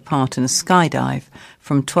to take part in a skydive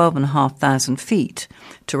from 12,500 feet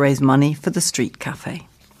to raise money for the Street Cafe.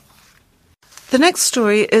 The next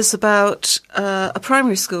story is about a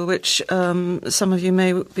primary school which some of you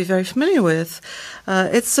may be very familiar with.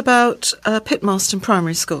 It's about Pitmarston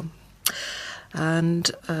Primary School, and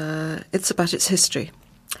it's about its history.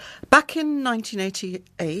 Back in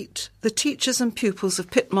 1988, the teachers and pupils of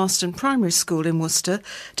Pitmarston Primary School in Worcester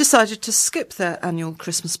decided to skip their annual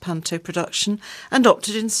Christmas panto production and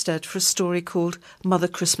opted instead for a story called Mother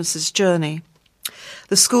Christmas's Journey.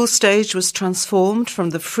 The school stage was transformed from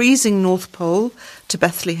the freezing North Pole to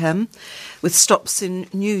Bethlehem, with stops in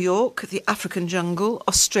New York, the African jungle,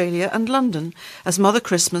 Australia and London, as Mother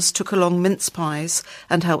Christmas took along mince pies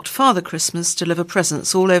and helped Father Christmas deliver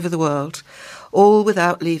presents all over the world, all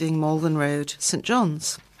without leaving Malvern Road, St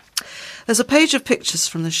John's. There's a page of pictures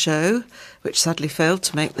from the show, which sadly failed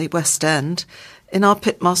to make the West End, in our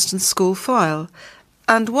Pitmarston School file,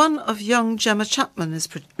 and one of young Gemma Chapman is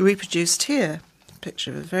reproduced here.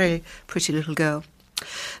 Picture of a very pretty little girl.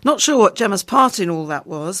 Not sure what Gemma's part in all that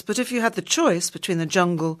was, but if you had the choice between the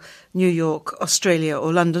jungle, New York, Australia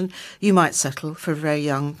or London, you might settle for a very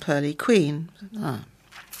young pearly queen.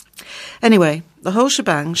 Anyway, the whole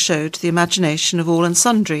shebang showed the imagination of all and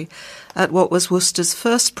sundry at what was Worcester's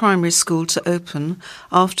first primary school to open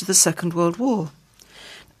after the Second World War.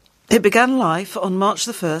 It began life on March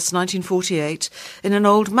the 1st, 1948, in an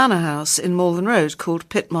old manor house in Malvern Road called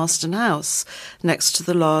Pitmarston House, next to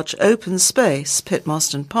the large open space,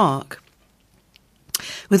 Pitmarston Park.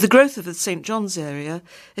 With the growth of the St John's area,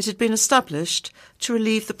 it had been established to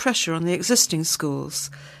relieve the pressure on the existing schools,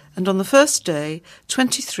 and on the first day,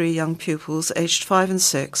 23 young pupils aged 5 and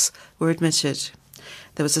 6 were admitted.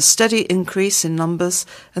 There was a steady increase in numbers,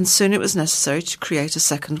 and soon it was necessary to create a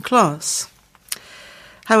second class.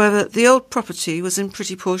 However, the old property was in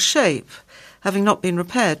pretty poor shape, having not been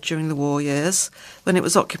repaired during the war years when it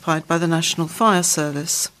was occupied by the National Fire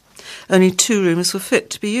Service. Only 2 rooms were fit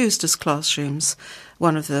to be used as classrooms.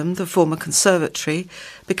 One of them, the former conservatory,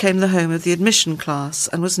 became the home of the admission class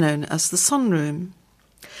and was known as the Sunroom.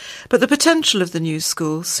 But the potential of the new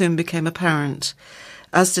school soon became apparent,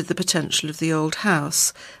 as did the potential of the old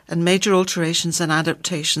house, and major alterations and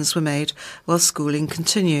adaptations were made while schooling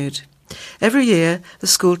continued. Every year, the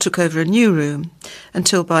school took over a new room,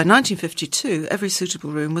 until by 1952 every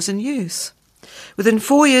suitable room was in use. Within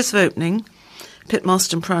 4 years of opening,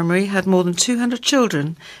 Pitmarston Primary had more than 200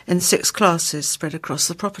 children in 6 classes spread across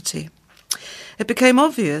the property. It became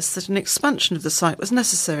obvious that an expansion of the site was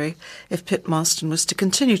necessary if Pitmarston was to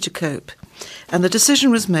continue to cope, and the decision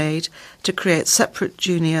was made to create separate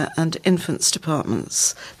junior and infants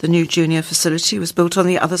departments. The new junior facility was built on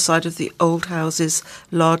the other side of the old house's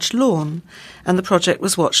large lawn, and the project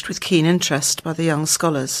was watched with keen interest by the young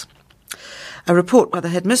scholars. A report by the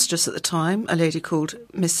headmistress at the time, a lady called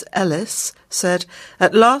Miss Ellis, said,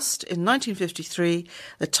 "At last, in 1953,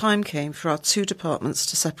 the time came for our 2 departments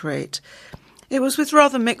to separate." It was with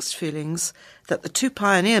rather mixed feelings that the 2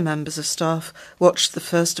 pioneer members of staff watched the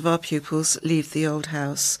first of our pupils leave the old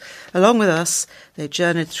house. Along with us, they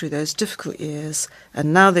journeyed through those difficult years,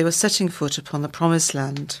 and now they were setting foot upon the promised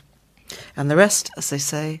land. And the rest, as they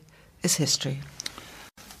say, is history.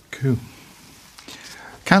 Cool.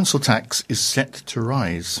 Council tax is set to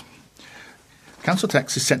rise. Council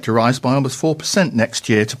tax is set to rise by almost 4% next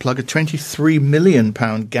year to plug a £23 million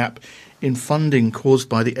gap in funding caused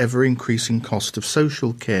by the ever-increasing cost of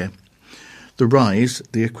social care. The rise,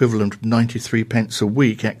 the equivalent of 93 pence a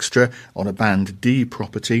week extra on a Band D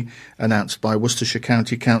property, announced by Worcestershire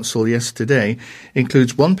County Council yesterday,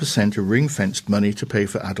 includes 1% of ring-fenced money to pay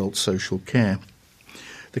for adult social care.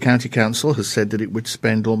 The County Council has said that it would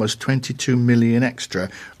spend almost 22 million extra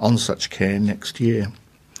on such care next year.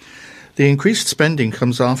 The increased spending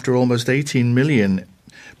comes after almost £18 million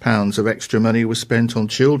of extra money was spent on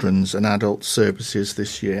children's and adult services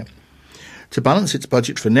this year. To balance its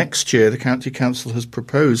budget for next year, the County Council has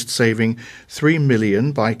proposed saving £3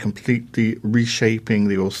 million by completely reshaping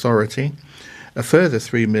the authority, a further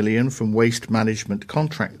 £3 million from waste management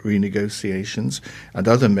contract renegotiations and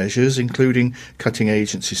other measures, including cutting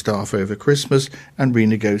agency staff over Christmas and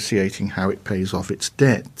renegotiating how it pays off its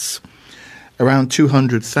debts. Around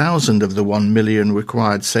 200,000 of the £1 million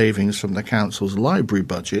required savings from the Council's library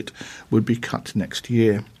budget would be cut next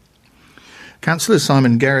year. Councillor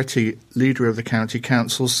Simon Geraghty, leader of the County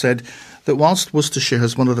Council, said that whilst Worcestershire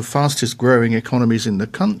has one of the fastest growing economies in the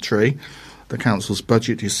country, the Council's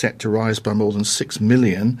budget is set to rise by more than £6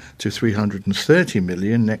 million to £330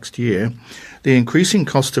 million next year. The increasing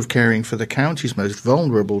cost of caring for the county's most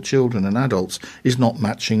vulnerable children and adults is not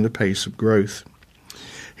matching the pace of growth.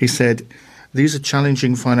 He said, "These are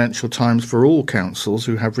challenging financial times for all councils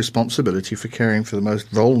who have responsibility for caring for the most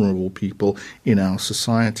vulnerable people in our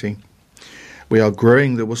society. We are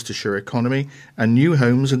growing the Worcestershire economy, and new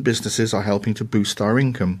homes and businesses are helping to boost our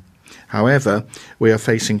income. However, we are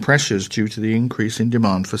facing pressures due to the increase in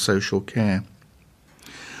demand for social care.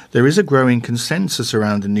 There is a growing consensus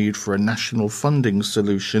around the need for a national funding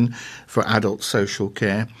solution for adult social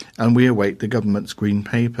care, and we await the government's green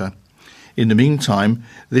paper. In the meantime,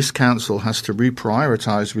 this council has to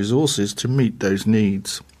reprioritise resources to meet those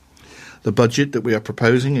needs. The budget that we are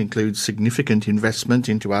proposing includes significant investment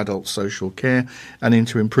into adult social care and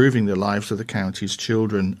into improving the lives of the county's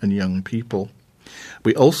children and young people.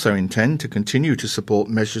 We also intend to continue to support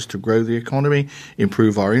measures to grow the economy,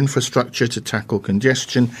 improve our infrastructure to tackle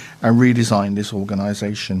congestion and redesign this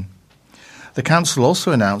organisation. The Council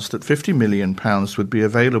also announced that £50 million would be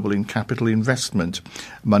available in capital investment,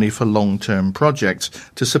 money for long-term projects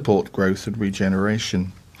to support growth and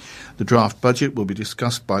regeneration. The draft budget will be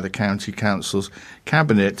discussed by the County Council's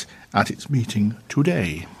Cabinet at its meeting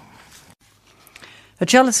today. A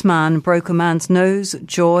jealous man broke a man's nose,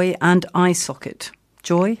 jaw and eye socket.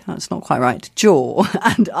 Joy? That's not quite right. Jaw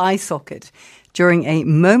and eye socket during a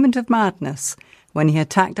moment of madness when he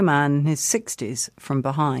attacked a man in his 60s from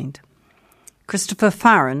behind. Christopher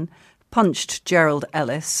Farron punched Gerald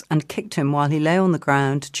Ellis and kicked him while he lay on the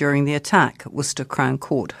ground during the attack, Worcester Crown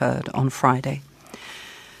Court heard on Friday.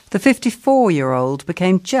 The 54-year-old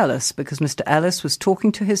became jealous because Mr. Ellis was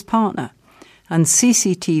talking to his partner, and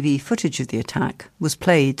CCTV footage of the attack was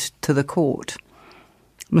played to the court.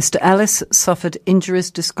 Mr. Ellis suffered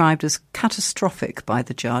injuries described as catastrophic by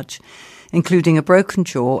the judge, including a broken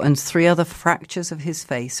jaw and 3 other fractures of his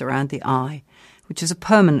face around the eye, which has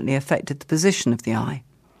permanently affected the position of the eye.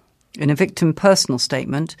 In a victim personal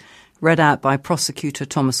statement, read out by prosecutor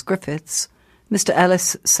Thomas Griffiths, Mr.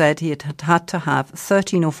 Ellis said he had had to have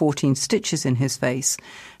 13 or 14 stitches in his face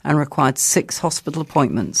and required 6 hospital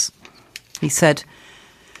appointments. He said,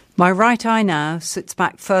 "My right eye now sits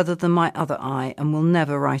back further than my other eye and will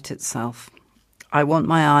never right itself. I want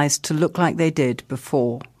my eyes to look like they did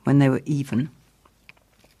before, when they were even."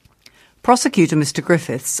 Prosecutor Mr.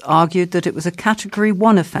 Griffiths argued that it was a Category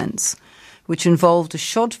 1 offence, which involved a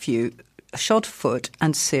shod foot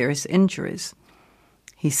and serious injuries.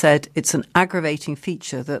 He said it's an aggravating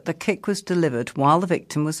feature that the kick was delivered while the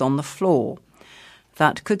victim was on the floor.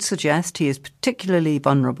 That could suggest he is particularly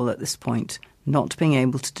vulnerable at this point, not being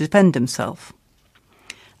able to defend himself.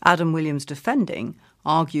 Adam Williams, defending,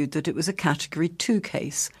 argued that it was a Category 2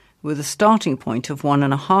 case, with a starting point of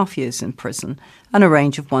 1.5 years in prison and a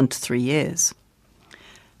range of 1 to 3 years.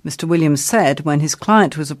 Mr. Williams said when his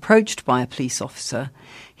client was approached by a police officer,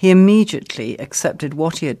 he immediately accepted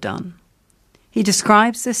what he had done. He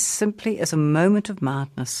describes this simply as a moment of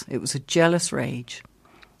madness. It was a jealous rage.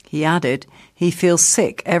 He added he feels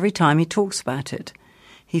sick every time he talks about it.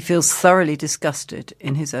 He feels thoroughly disgusted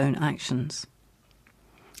in his own actions.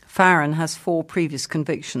 Farron has 4 previous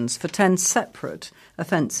convictions for 10 separate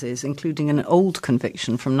offences, including an old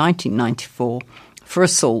conviction from 1994 for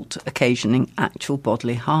assault occasioning actual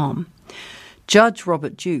bodily harm. Judge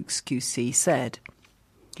Robert Jukes, QC, said,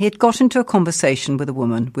 "He had got into a conversation with a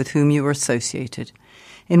woman with whom you were associated.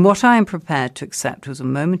 In what I am prepared to accept was a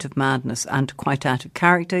moment of madness and, quite out of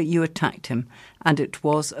character, you attacked him, and it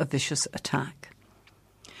was a vicious attack."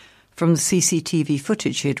 From the CCTV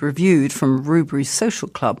footage he had reviewed from Rubery's social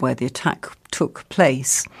club where the attack took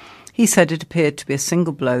place, he said it appeared to be a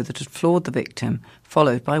single blow that had floored the victim,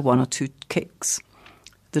 followed by 1 or 2 kicks.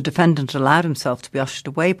 The defendant allowed himself to be ushered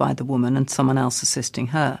away by the woman and someone else assisting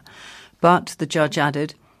her. But, the judge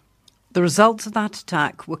added, "The results of that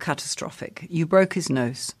attack were catastrophic. You broke his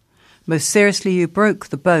nose. Most seriously, you broke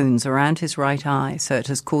the bones around his right eye, so it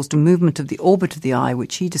has caused a movement of the orbit of the eye,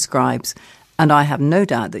 which he describes, and I have no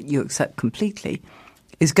doubt that you accept completely,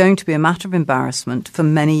 is going to be a matter of embarrassment for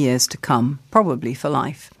many years to come, probably for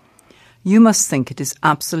life. You must think it is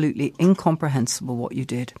absolutely incomprehensible what you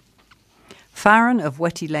did." Farron of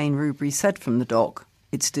Wetty Lane, Rubery, said from the dock,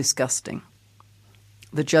 "It's disgusting."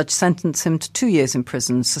 The judge sentenced him to 2 years in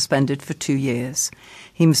prison, suspended for 2 years.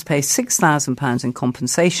 He must pay £6,000 in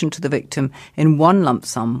compensation to the victim in one lump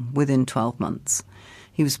sum within 12 months.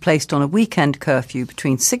 He was placed on a weekend curfew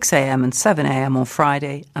between 6 a.m. and 7 a.m. on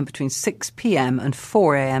Friday and between 6 p.m. and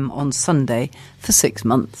 4 a.m. on Sunday for 6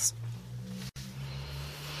 months.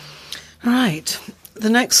 Right. The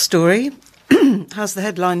next story has the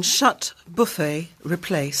headline, "Shut Buffet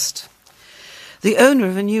Replaced." The owner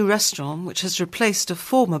of a new restaurant, which has replaced a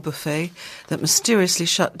former buffet that mysteriously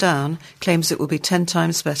shut down, claims it will be 10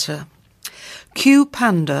 times better. Q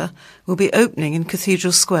Panda will be opening in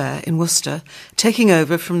Cathedral Square in Worcester, taking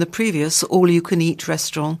over from the previous all-you-can-eat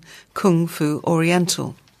restaurant, Kung Fu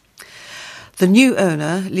Oriental. The new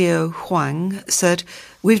owner, Liu Huang, said,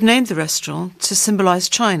 "We've named the restaurant to symbolise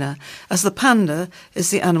China, as the panda is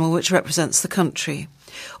the animal which represents the country.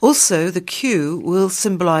 Also, the Q will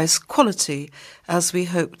symbolise quality, as we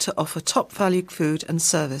hope to offer top-value food and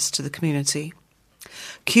service to the community.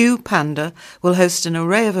 Q Panda will host an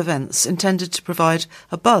array of events intended to provide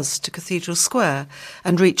a buzz to Cathedral Square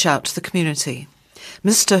and reach out to the community.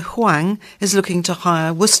 Mr. Huang is looking to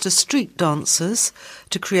hire Worcester street dancers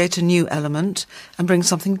to create a new element and bring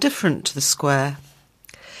something different to the square.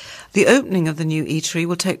 The opening of the new eatery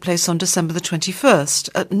will take place on December the 21st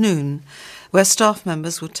at noon, where staff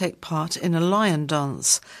members will take part in a lion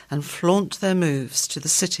dance and flaunt their moves to the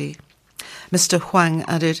city." Mr. Huang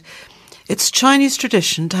added, "It's Chinese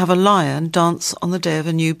tradition to have a lion dance on the day of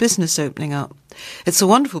a new business opening up. It's a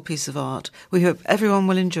wonderful piece of art. We hope everyone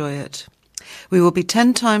will enjoy it. We will be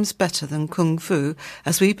 10 times better than Kung Fu,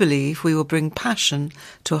 as we believe we will bring passion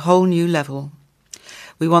to a whole new level.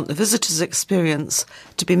 We want the visitor's experience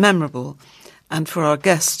to be memorable and for our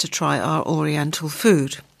guests to try our Oriental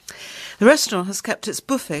food. The restaurant has kept its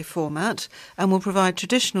buffet format and will provide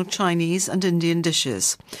traditional Chinese and Indian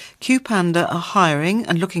dishes. Q Panda are hiring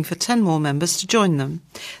and looking for 10 more members to join them.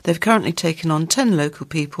 They've currently taken on 10 local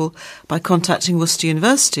people by contacting Worcester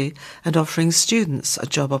University and offering students a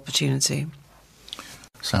job opportunity."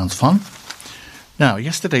 Sounds fun. Now,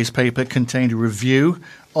 yesterday's paper contained a review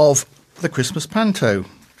of the Christmas Panto.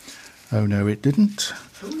 Oh, no, it didn't.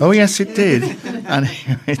 Oh, yes, it did. And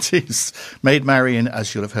here it is. Maid Marian,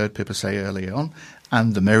 as you'll have heard Pippa say earlier on,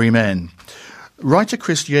 and the Merry Men. Writer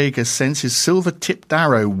Chris Yeager sends his silver-tipped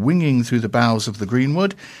arrow winging through the boughs of the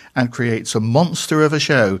greenwood and creates a monster of a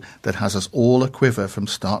show that has us all a quiver from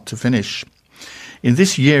start to finish. In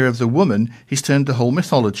this Year of the Woman, he's turned the whole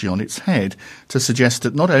mythology on its head to suggest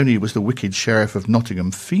that not only was the wicked Sheriff of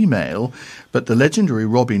Nottingham female, but the legendary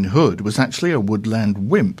Robin Hood was actually a woodland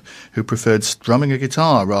wimp who preferred strumming a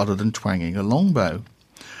guitar rather than twanging a longbow.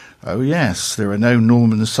 Oh yes, there are no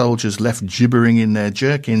Norman soldiers left gibbering in their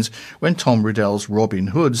jerkins when Tom Riddell's Robin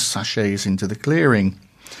Hood sachets into the clearing.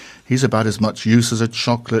 He's about as much use as a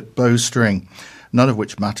chocolate bowstring, none of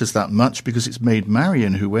which matters that much because it's Maid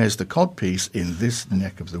Marian who wears the codpiece in this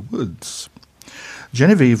neck of the woods.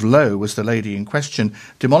 Genevieve Lowe was the lady in question,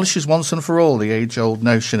 demolishes once and for all the age-old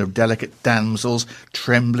notion of delicate damsels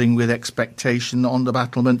trembling with expectation on the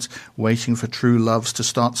battlements, waiting for true loves to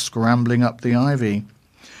start scrambling up the ivy.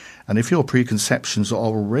 And if your preconceptions are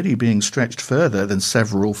already being stretched further than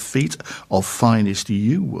several feet of finest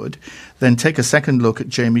yew wood, then take a second look at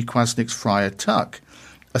Jamie Kwasnick's Friar Tuck,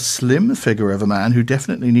 a slim figure of a man who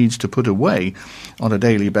definitely needs to put away, on a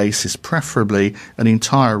daily basis preferably, an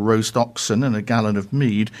entire roast oxen and a gallon of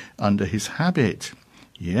mead under his habit.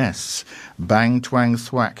 Yes, bang, twang,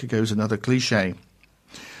 thwack goes another cliché.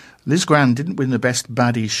 Liz Grand didn't win the Best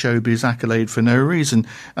Baddie Showbiz accolade for no reason,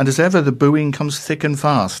 and as ever the booing comes thick and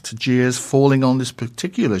fast, jeers falling on this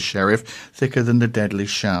particular sheriff thicker than the deadly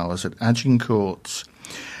showers at Agincourt.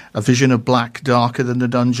 A vision of black darker than the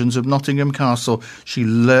dungeons of Nottingham Castle, she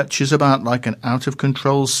lurches about like an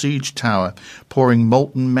out-of-control siege tower, pouring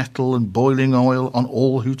molten metal and boiling oil on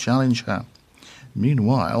all who challenge her.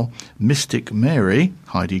 Meanwhile, Mystic Mary,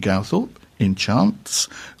 Heidi Gowthorpe, enchants,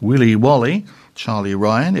 Willy Wally, Charlie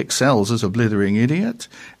Ryan excels as a blithering idiot,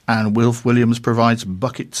 and Wilf Williams provides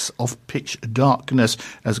buckets of pitch darkness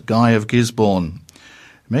as Guy of Gisborne.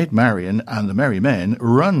 Maid Marian and the Merry Men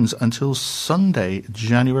runs until Sunday,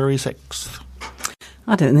 January 6th.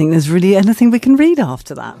 I don't think there's really anything we can read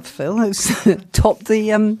after that, Phil. It's topped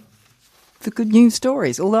the good news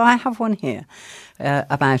stories, although I have one here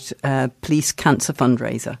about police cancer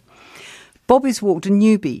fundraiser. Bobbies walked a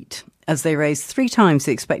new beat as they raised 3 times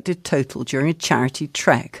the expected total during a charity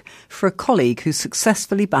trek for a colleague who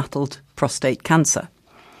successfully battled prostate cancer.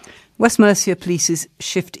 West Mercia Police's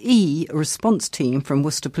Shift E response team from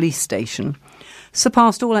Worcester Police Station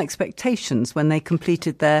surpassed all expectations when they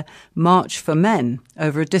completed their March for Men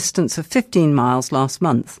over a distance of 15 miles last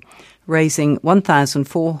month, raising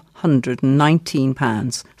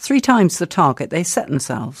 £1,419, 3 times the target they set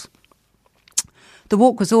themselves. The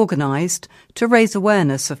walk was organised to raise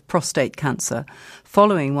awareness of prostate cancer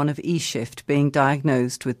following one of E-Shift being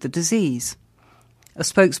diagnosed with the disease. A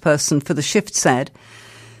spokesperson for the Shift said,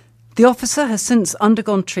 "The officer has since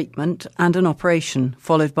undergone treatment and an operation,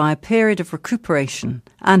 followed by a period of recuperation,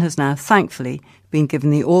 and has now thankfully been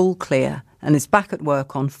given the all clear and is back at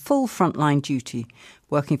work on full frontline duty,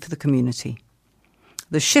 working for the community."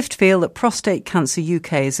 The Shift feel that Prostate Cancer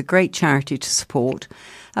UK is a great charity to support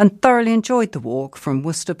and thoroughly enjoyed the walk from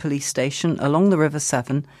Worcester Police Station along the River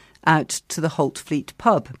Severn out to the Holt Fleet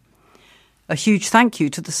pub. A huge thank you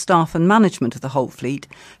to the staff and management of the Holt Fleet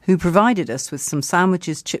who provided us with some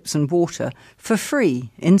sandwiches, chips and water for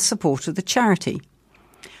free in support of the charity.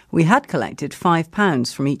 We had collected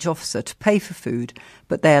 £5 from each officer to pay for food,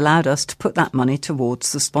 but they allowed us to put that money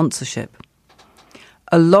towards the sponsorship.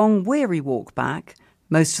 A long, weary walk back.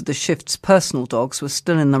 Most of the Shift's personal dogs were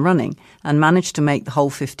still in the running and managed to make the whole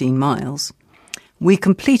 15 miles. We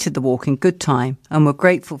completed the walk in good time and were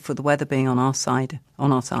grateful for the weather being on our side.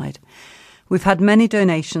 We've had many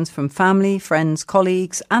donations from family, friends,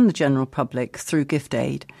 colleagues and the general public through gift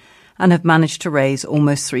aid and have managed to raise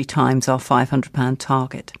almost 3 times our £500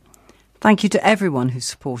 target. Thank you to everyone who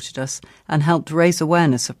supported us and helped raise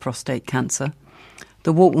awareness of prostate cancer.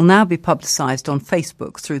 The walk will now be publicised on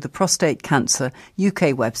Facebook through the Prostate Cancer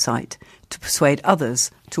UK website to persuade others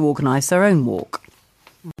to organise their own walk.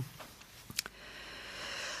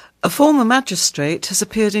 A former magistrate has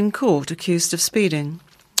appeared in court accused of speeding.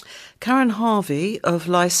 Karen Harvey of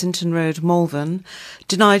Lysington Road, Malvern,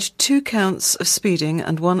 denied 2 counts of speeding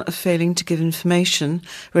and 1 of failing to give information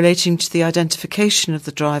relating to the identification of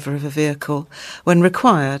the driver of a vehicle when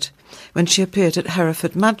required, when she appeared at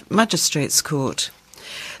Hereford Magistrates Court.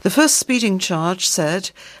 The first speeding charge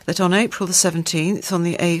said that on April the 17th on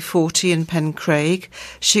the A40 in Pencraig,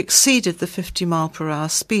 she exceeded the 50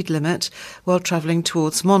 mph speed limit while travelling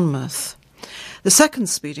towards Monmouth. The second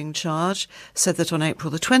speeding charge said that on April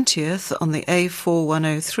the 20th on the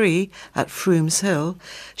A4103 at Froomes Hill,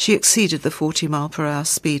 she exceeded the 40 mph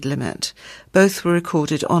speed limit. Both were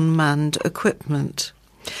recorded on manned equipment.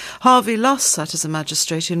 Harvey last sat as a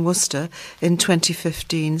magistrate in Worcester in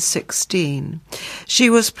 2015-16.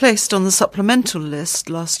 She was placed on the supplemental list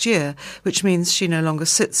last year, which means she no longer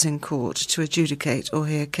sits in court to adjudicate or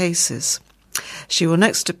hear cases. She will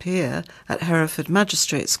next appear at Hereford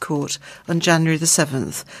Magistrates Court on January the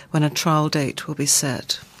 7th, when a trial date will be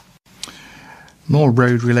set. More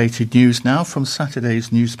road-related news now from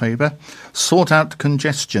Saturday's newspaper. Sort out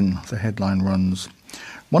congestion, the headline runs.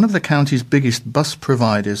 One of the county's biggest bus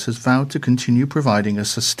providers has vowed to continue providing a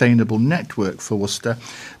sustainable network for Worcester,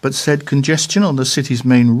 but said congestion on the city's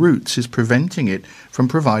main routes is preventing it from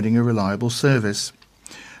providing a reliable service.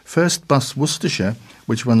 First Bus Worcestershire,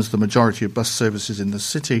 which runs the majority of bus services in the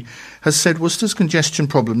city, has said Worcester's congestion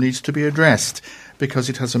problem needs to be addressed because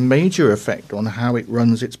it has a major effect on how it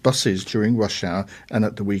runs its buses during rush hour and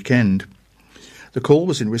at the weekend. The call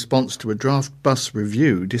was in response to a draft bus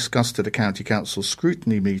review discussed at a County Council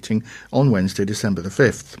scrutiny meeting on Wednesday, December the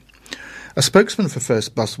 5th. A spokesman for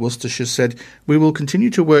First Bus Worcestershire said, "We will continue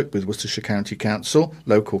to work with Worcestershire County Council,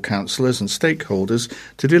 local councillors and stakeholders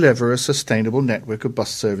to deliver a sustainable network of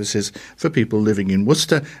bus services for people living in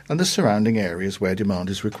Worcester and the surrounding areas where demand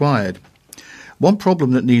is required." One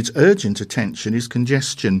problem that needs urgent attention is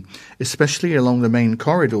congestion, especially along the main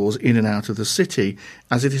corridors in and out of the city,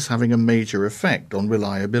 as it is having a major effect on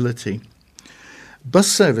reliability. Bus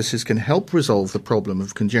services can help resolve the problem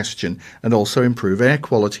of congestion and also improve air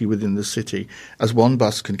quality within the city, as one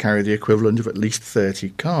bus can carry the equivalent of at least 30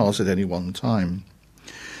 cars at any one time.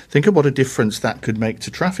 Think of what a difference that could make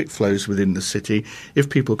to traffic flows within the city if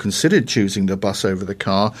people considered choosing the bus over the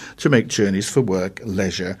car to make journeys for work,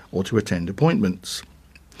 leisure or to attend appointments.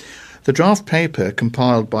 The draft paper,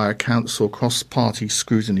 compiled by a council cross-party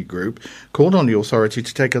scrutiny group, called on the authority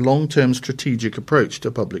to take a long-term strategic approach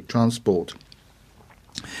to public transport.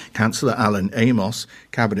 Councillor Alan Amos,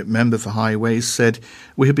 Cabinet Member for Highways, said,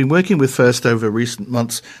 "We have been working with First over recent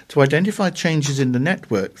months to identify changes in the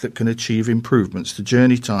network that can achieve improvements to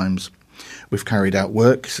journey times. We've carried out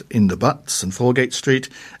works in the Butts and Foregate Street,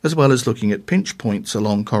 as well as looking at pinch points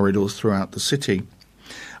along corridors throughout the city.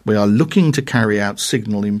 We are looking to carry out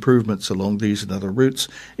signal improvements along these and other routes,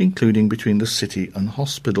 including between the city and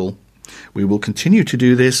hospital. We will continue to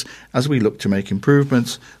do this as we look to make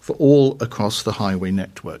improvements for all across the highway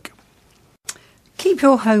network." Keep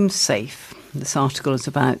your home safe. This article is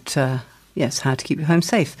about, how to keep your home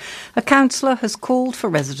safe. A councillor has called for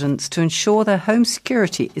residents to ensure their home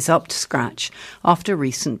security is up to scratch after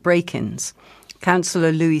recent break-ins.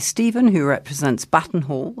 Councillor Louis Stephen, who represents Batton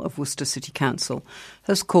Hall of Worcester City Council,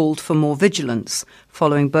 has called for more vigilance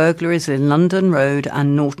following burglaries in London Road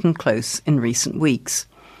and Norton Close in recent weeks.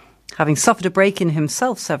 Having suffered a break-in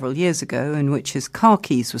himself several years ago in which his car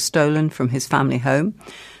keys were stolen from his family home,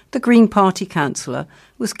 the Green Party councillor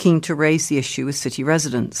was keen to raise the issue with city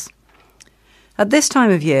residents. At this time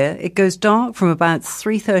of year, it goes dark from about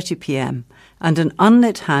 3:30 p.m, and an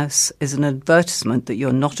unlit house is an advertisement that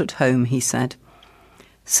you're not at home, he said.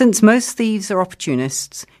 Since most thieves are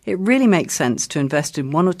opportunists, it really makes sense to invest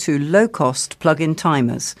in one or two low-cost plug-in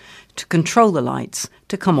timers to control the lights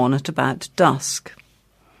to come on at about dusk.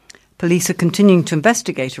 Police are continuing to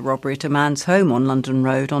investigate a robbery at a man's home on London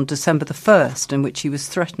Road on December the 1st, in which he was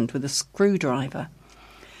threatened with a screwdriver.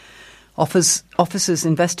 Officers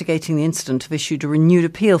investigating the incident have issued a renewed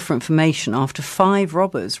appeal for information after 5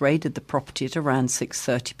 robbers raided the property at around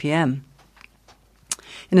 6:30 p.m.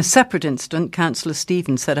 In a separate incident, Councillor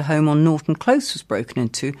Stevens said a home on Norton Close was broken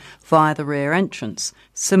into via the rear entrance,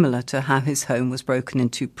 similar to how his home was broken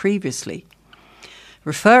into previously.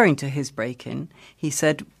 Referring to his break-in, he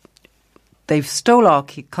said, "They've stole our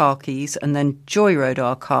car keys and then joyrode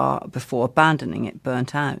our car before abandoning it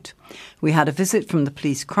burnt out. We had a visit from the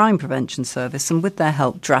Police Crime Prevention Service and with their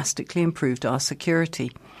help drastically improved our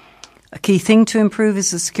security. A key thing to improve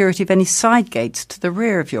is the security of any side gates to the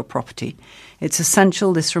rear of your property. It's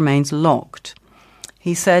essential this remains locked."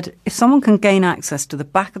 He said, "If someone can gain access to the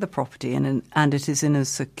back of the property and it is in a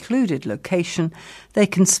secluded location, they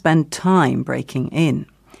can spend time breaking in.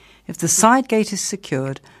 If the side gate is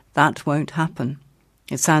secured, that won't happen.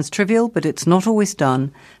 It sounds trivial, but it's not always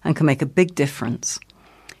done and can make a big difference."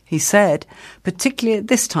 He said, particularly at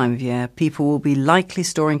this time of year, people will be likely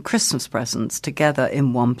storing Christmas presents together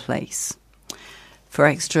in one place. For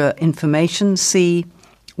extra information, see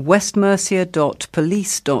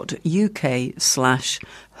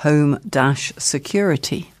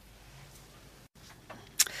westmercia.police.uk/home-security.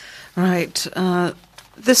 Right.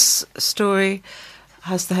 This story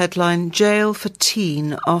has the headline, "Jail for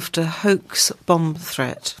Teen After Hoax Bomb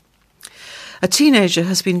Threat." A teenager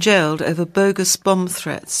has been jailed over bogus bomb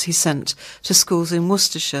threats he sent to schools in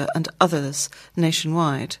Worcestershire and others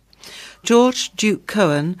nationwide. George Duke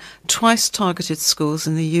Cohen twice targeted schools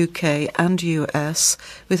in the UK and US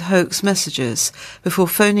with hoax messages before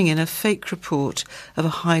phoning in a fake report of a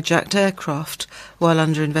hijacked aircraft while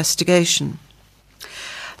under investigation.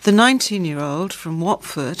 The 19-year-old from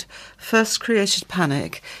Watford first created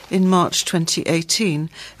panic in March 2018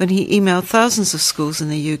 when he emailed thousands of schools in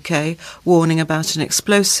the UK warning about an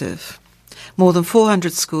explosive. More than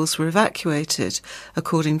 400 schools were evacuated,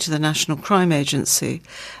 according to the National Crime Agency,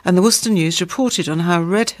 and the Worcester News reported on how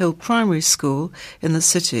Red Hill Primary School in the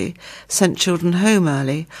city sent children home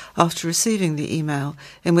early after receiving the email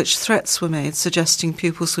in which threats were made suggesting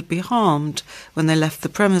pupils would be harmed when they left the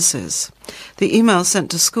premises. The email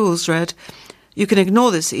sent to schools read, "You can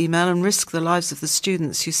ignore this email and risk the lives of the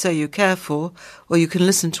students you say you care for, or you can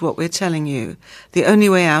listen to what we're telling you. The only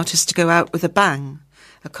way out is to go out with a bang.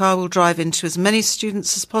 A car will drive into as many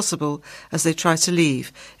students as possible as they try to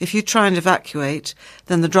leave. If you try and evacuate,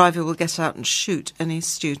 then the driver will get out and shoot any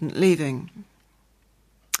student leaving."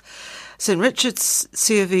 St Richard's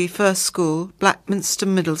C of E First School, Blackminster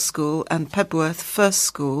Middle School and Pebworth First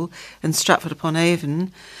School in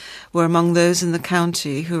Stratford-upon-Avon were among those in the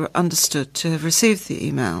county who were understood to have received the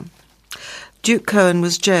email. Duke Cohen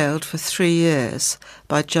was jailed for 3 years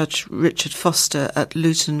by Judge Richard Foster at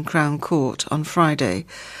Luton Crown Court on Friday.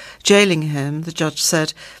 Jailing him, the judge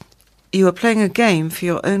said, "You are playing a game for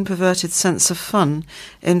your own perverted sense of fun,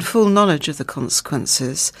 in full knowledge of the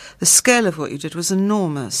consequences. The scale of what you did was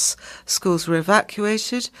enormous. Schools were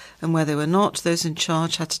evacuated, and where they were not, those in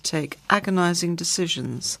charge had to take agonising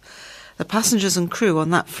decisions. The passengers and crew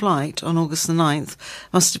on that flight on August the 9th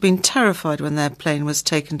must have been terrified when their plane was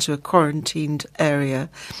taken to a quarantined area.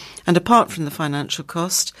 And apart from the financial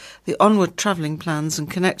cost, the onward travelling plans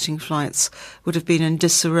and connecting flights would have been in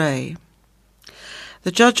disarray."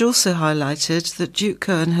 The judge also highlighted that Duke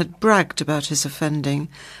Cohen had bragged about his offending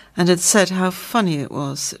and had said how funny it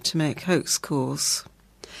was to make hoax calls.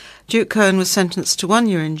 Duke Cohen was sentenced to 1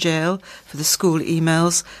 year in jail for the school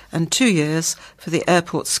emails and 2 years for the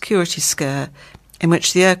airport security scare, in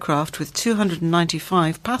which the aircraft with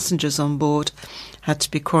 295 passengers on board had to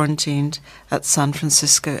be quarantined at San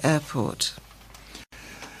Francisco Airport.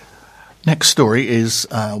 Next story is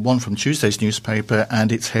one from Tuesday's newspaper, and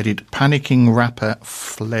it's headed "Panicking Rapper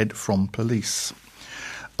Fled from Police."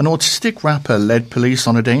 An autistic rapper led police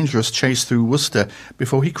on a dangerous chase through Worcester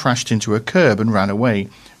before he crashed into a curb and ran away,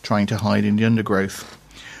 trying to hide in the undergrowth.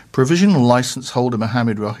 Provisional licence holder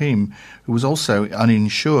Mohammed Rahim, who was also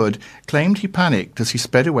uninsured, claimed he panicked as he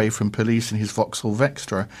sped away from police in his Vauxhall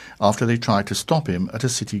Vectra after they tried to stop him at a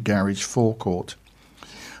city garage forecourt.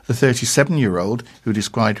 The 37-year-old, who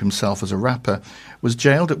described himself as a rapper, was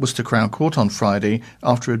jailed at Worcester Crown Court on Friday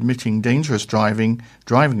after admitting dangerous driving,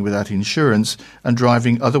 driving without insurance, and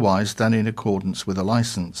driving otherwise than in accordance with a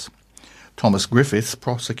licence. Thomas Griffiths,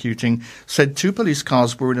 prosecuting, said two police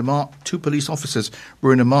officers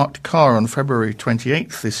were in a marked car on February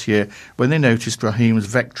 28th this year when they noticed Rahim's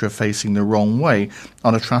Vectra facing the wrong way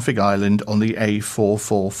on a traffic island on the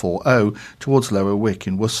A4440 towards Lower Wick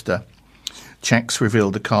in Worcester. Checks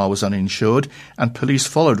revealed the car was uninsured, and police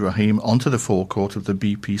followed Rahim onto the forecourt of the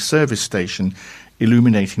BP service station,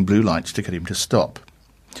 illuminating blue lights to get him to stop.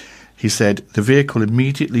 He said the vehicle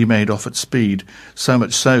immediately made off at speed, so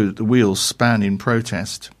much so that the wheels span in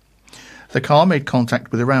protest. The car made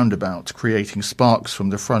contact with a roundabout, creating sparks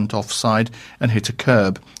from the front offside, and hit a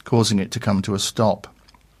curb, causing it to come to a stop.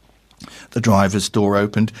 The driver's door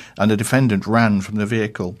opened, and the defendant ran from the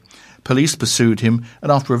vehicle. Police pursued him,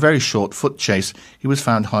 and after a very short foot chase, he was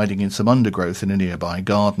found hiding in some undergrowth in a nearby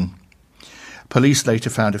garden. Police later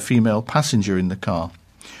found a female passenger in the car.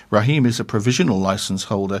 Rahim is a provisional licence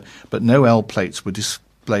holder, but no L plates were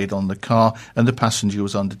displayed on the car, and the passenger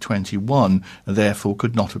was under 21 and therefore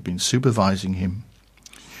could not have been supervising him.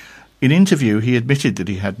 In interview, he admitted that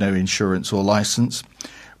he had no insurance or licence.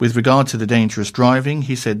 With regard to the dangerous driving,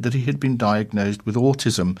 he said that he had been diagnosed with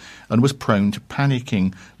autism and was prone to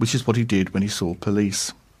panicking, which is what he did when he saw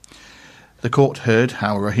police. The court heard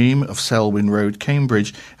how Rahim of Selwyn Road,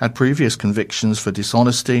 Cambridge, had previous convictions for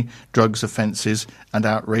dishonesty, drugs offences and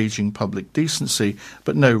outraging public decency,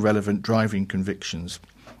 but no relevant driving convictions.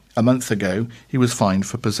 A month ago, he was fined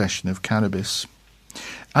for possession of cannabis.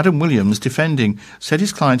 Adam Williams, defending, said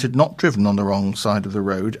his client had not driven on the wrong side of the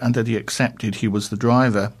road and that he accepted he was the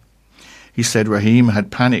driver. He said Rahim had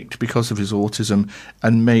panicked because of his autism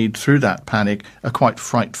and made, through that panic, a quite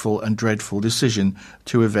frightful and dreadful decision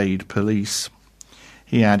to evade police.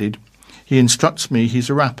 He added, "He instructs me he's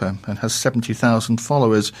a rapper and has 70,000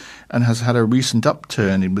 followers and has had a recent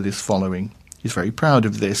upturn with his following. He's very proud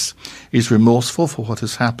of this. He's remorseful for what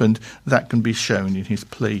has happened. That can be shown in his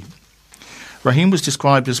plea. Raheem was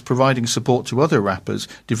described as providing support to other rappers,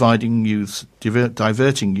 diverting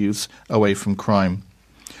youths away from crime.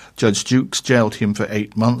 Judge Jukes jailed him for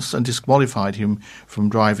 8 months and disqualified him from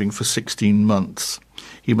driving for 16 months.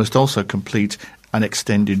 He must also complete an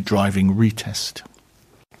extended driving retest.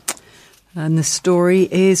 And the story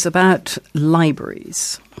is about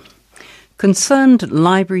libraries. Concerned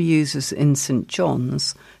library users in St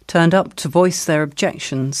John's turned up to voice their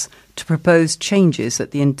objections to proposed changes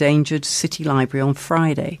at the endangered City Library on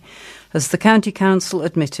Friday, as the County Council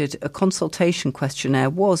admitted a consultation questionnaire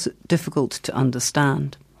was difficult to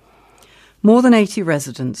understand. More than 80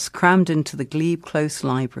 residents crammed into the Glebe Close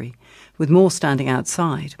Library, with more standing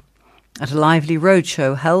outside, at a lively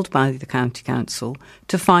roadshow held by the County Council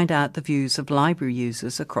to find out the views of library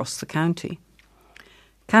users across the county.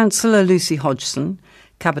 Councillor Lucy Hodgson,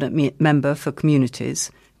 Cabinet Member for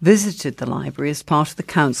Communities, visited the library as part of the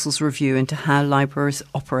Council's review into how libraries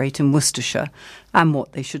operate in Worcestershire and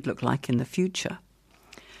what they should look like in the future.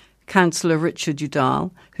 Councillor Richard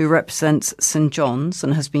Udall, who represents St John's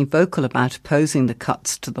and has been vocal about opposing the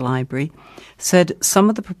cuts to the library, said some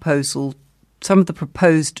of the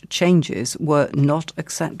proposed changes were not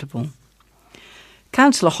acceptable.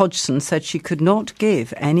 Councillor Hodgson said she could not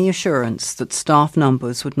give any assurance that staff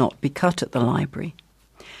numbers would not be cut at the library.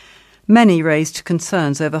 Many raised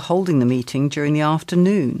concerns over holding the meeting during the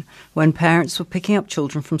afternoon when parents were picking up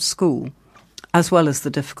children from school, as well as the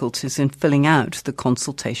difficulties in filling out the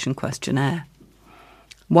consultation questionnaire.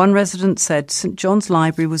 One resident said St John's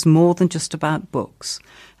Library was more than just about books,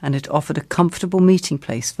 and it offered a comfortable meeting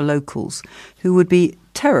place for locals who would be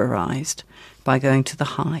terrorised by going to the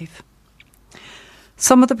Hive.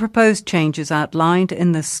 Some of the proposed changes outlined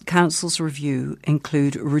in this Council's review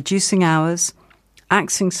include reducing hours,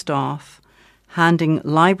 axing staff, handing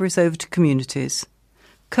libraries over to communities,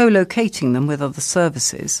 co-locating them with other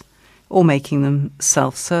services, or making them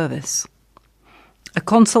self-service. A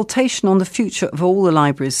consultation on the future of all the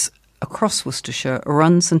libraries across Worcestershire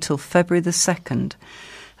runs until February the 2nd,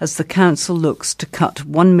 as the Council looks to cut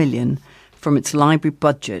 £1 million from its library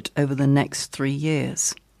budget over the next 3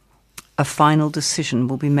 years. A final decision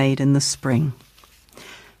will be made in the spring.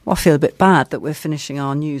 Well, I feel a bit bad that we're finishing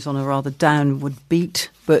our news on a rather downward beat,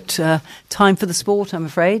 but time for the sport, I'm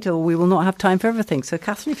afraid, or we will not have time for everything. So,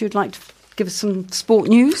 Catherine, if you'd like to give us some sport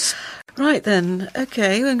news. Right then,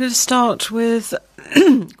 OK, I'm going to start with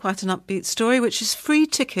quite an upbeat story, which is free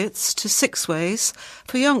tickets to Six Ways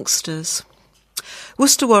for youngsters.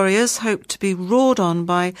 Worcester Warriors hope to be roared on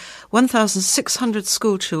by 1,600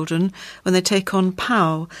 schoolchildren when they take on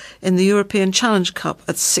POW in the European Challenge Cup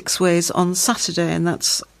at Six Ways on Saturday, and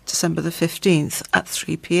that's December the 15th at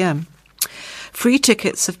 3 p.m. Free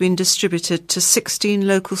tickets have been distributed to 16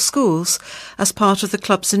 local schools as part of the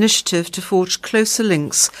club's initiative to forge closer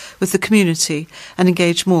links with the community and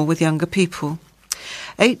engage more with younger people.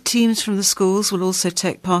 8 teams from the schools will also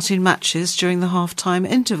take part in matches during the half-time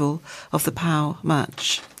interval of the POW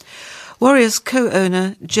match. Warriors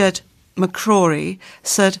co-owner Jed McCrory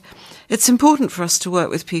said, "It's important for us to work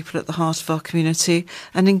with people at the heart of our community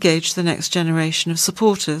and engage the next generation of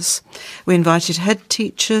supporters. We invited head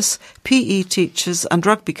teachers, PE teachers and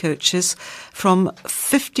rugby coaches from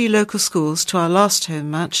 50 local schools to our last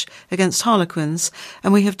home match against Harlequins,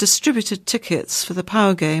 and we have distributed tickets for the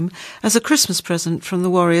Power game as a Christmas present from the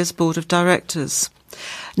Warriors Board of Directors."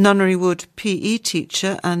 Nunnery Wood PE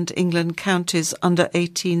teacher and England Counties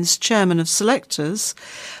Under-18's chairman of selectors,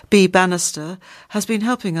 B. Bannister, has been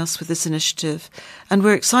helping us with this initiative, and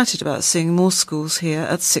we're excited about seeing more schools here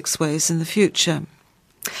at Six Ways in the future.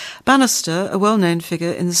 Bannister, a well-known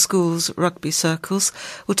figure in the school's rugby circles,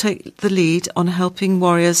 will take the lead on helping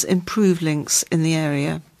Warriors improve links in the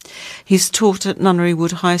area. He's taught at Nunnery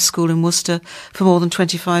Wood High School in Worcester for more than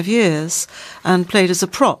 25 years and played as a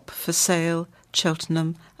prop for Sale,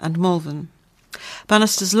 Cheltenham and Malvern.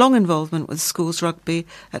 Bannister's long involvement with schools rugby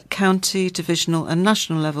at county, divisional and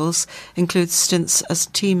national levels includes stints as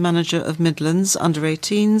team manager of Midlands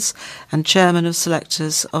Under-18s and chairman of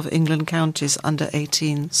selectors of England Counties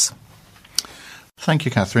Under-18s. Thank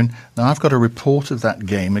you, Catherine. Now, I've got a report of that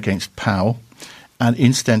game against POW, and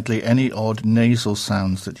incidentally, any odd nasal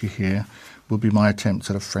sounds that you hear will be my attempts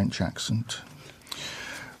at a French accent.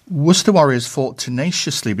 Worcester Warriors fought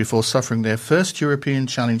tenaciously before suffering their first European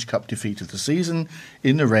Challenge Cup defeat of the season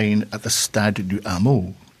in the rain at the Stade du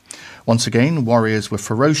Hameau. Once again, Warriors were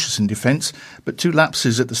ferocious in defence, but 2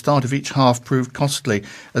 lapses at the start of each half proved costly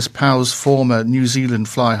as POW's former New Zealand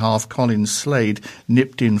fly half Colin Slade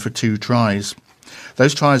nipped in for 2 tries.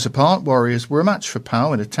 Those tries apart, Warriors were a match for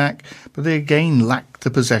Pau in attack, but they again lacked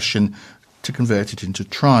the possession to convert it into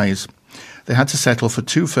tries. They had to settle for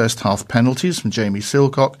 2 first-half penalties from Jamie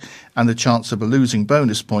Silcock, and the chance of a losing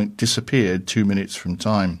bonus point disappeared 2 minutes from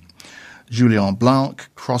time. Julien Blanc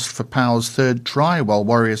crossed for Pau's third try, while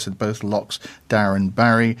Warriors had both locks Darren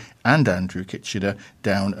Barry and Andrew Kitchener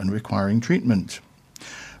down and requiring treatment.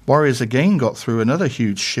 Warriors again got through another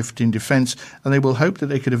huge shift in defence, and they will hope that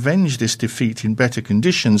they could avenge this defeat in better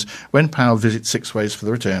conditions when Pau visits Sixways for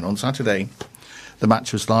the return on Saturday. The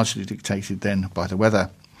match was largely dictated then by the weather.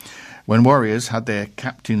 When Warriors had their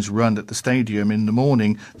captain's run at the stadium in the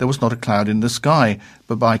morning, there was not a cloud in the sky,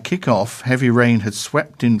 but by kick-off, heavy rain had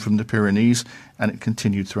swept in from the Pyrenees, and it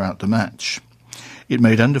continued throughout the match. It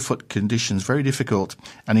made underfoot conditions very difficult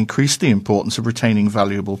and increased the importance of retaining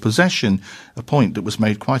valuable possession, a point that was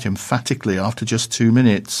made quite emphatically after just 2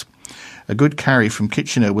 minutes. A good carry from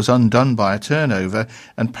Kitchener was undone by a turnover,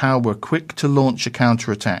 and Pau were quick to launch a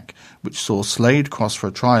counter-attack, which saw Slade cross for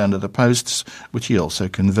a try under the posts, which he also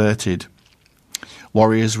converted.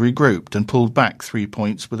 Warriors regrouped and pulled back 3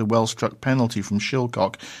 points with a well-struck penalty from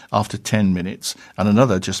Silcock after 10 minutes, and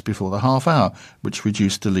another just before the half-hour, which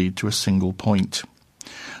reduced the lead to a single point.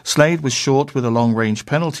 Slade was short with a long-range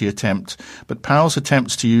penalty attempt, but Pau's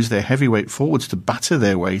attempts to use their heavyweight forwards to batter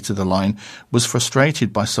their way to the line was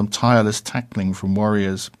frustrated by some tireless tackling from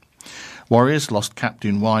Warriors. Warriors lost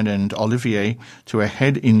captain Wynand Olivier to a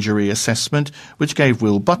head injury assessment, which gave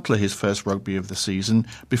Will Butler his first rugby of the season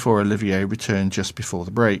before Olivier returned just before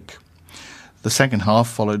the break. The second half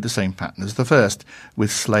followed the same pattern as the first,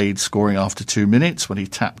 with Slade scoring after 2 minutes when he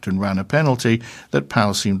tapped and ran a penalty that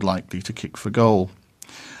Pau seemed likely to kick for goal.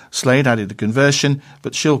 Slade added the conversion,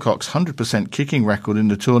 but Silcock's 100% kicking record in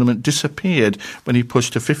the tournament disappeared when he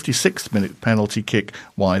pushed a 56th-minute penalty kick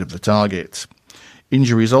wide of the target.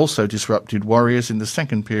 Injuries also disrupted Warriors in the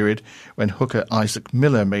second period when hooker Isaac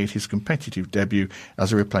Miller made his competitive debut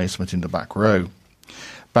as a replacement in the back row.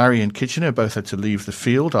 Barry and Kitchener both had to leave the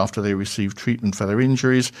field after they received treatment for their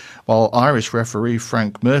injuries, while Irish referee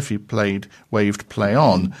Frank Murphy waved play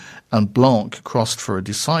on, and Blanc crossed for a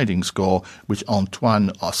deciding score, which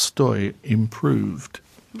Antoine Astoy improved.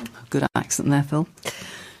 Good accent there, Phil.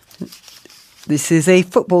 This is a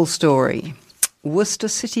football story. Worcester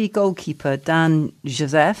City goalkeeper Dan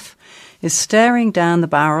Joseph is staring down the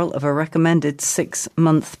barrel of a recommended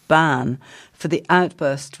 6-month ban for the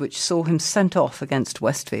outburst which saw him sent off against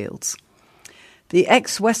Westfields. The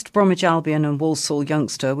ex-West Bromwich Albion and Walsall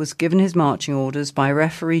youngster was given his marching orders by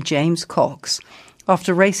referee James Cox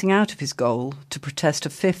after racing out of his goal to protest a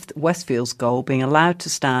 5th Westfields goal being allowed to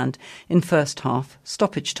stand in first-half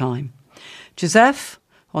stoppage time. Joseph,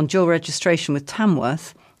 on dual registration with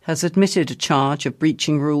Tamworth, has admitted a charge of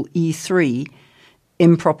breaching Rule E3,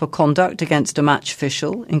 improper conduct against a match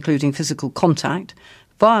official, including physical contact,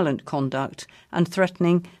 violent conduct, and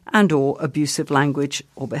threatening and or abusive language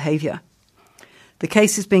or behaviour. The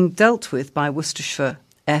case is being dealt with by Worcestershire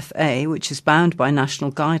FA, which is bound by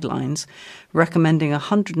national guidelines, recommending a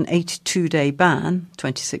 182-day ban,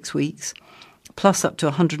 26 weeks, plus up to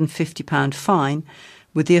a £150 fine,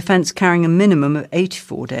 with the offence carrying a minimum of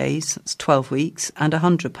 84 days, that's 12 weeks, and a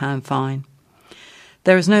 £100 fine.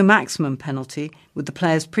 There is no maximum penalty, with the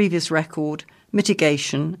player's previous record,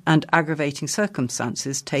 mitigation and aggravating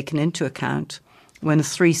circumstances taken into account when a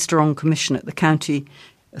 3-strong commission at the County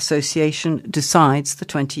Association decides the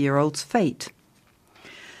 20-year-old's fate.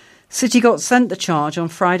 City got sent the charge on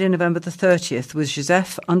Friday, November the 30th, with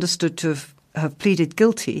Joseph understood to have pleaded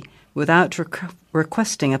guilty without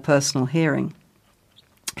requesting a personal hearing.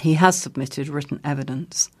 He has submitted written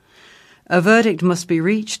evidence. A verdict must be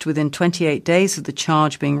reached within 28 days of the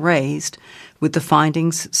charge being raised, with the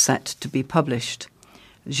findings set to be published.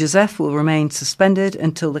 Joseph will remain suspended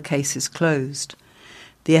until the case is closed.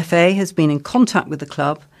 The FA has been in contact with the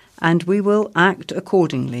club, and we will act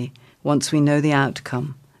accordingly once we know the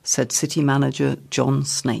outcome, said City manager John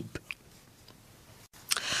Snape.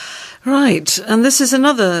 Right, and this is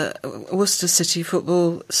another Worcester City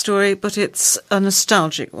football story, but it's a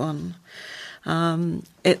nostalgic one.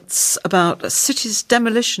 It's about a City's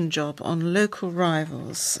demolition job on local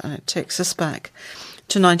rivals, and it takes us back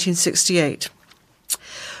to 1968.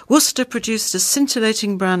 Worcester produced a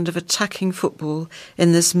scintillating brand of attacking football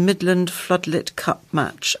in this Midland Floodlit Cup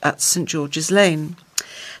match at St George's Lane.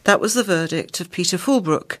 That was the verdict of Peter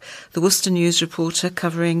Fulbrook, the Worcester News reporter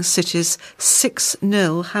covering City's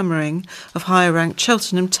 6-0 hammering of higher-ranked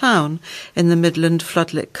Cheltenham Town in the Midland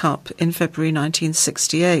Floodlit Cup in February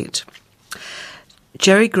 1968.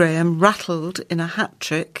 Jerry Graham rattled in a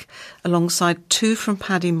hat-trick alongside 2 from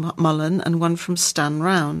Paddy Mullen and 1 from Stan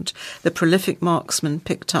Round, the prolific marksman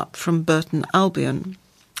picked up from Burton Albion.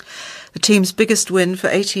 The team's biggest win for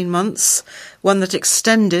 18 months, one that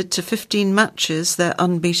extended to 15 matches their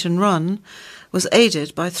unbeaten run, was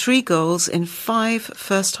aided by 3 goals in 5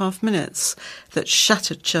 first-half minutes that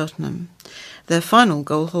shattered Cheltenham. Their final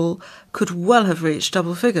goal haul could well have reached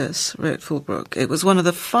double figures, wrote Fullbrook. It was one of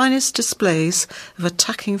the finest displays of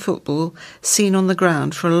attacking football seen on the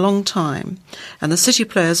ground for a long time, and the City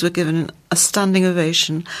players were given a standing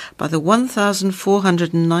ovation by the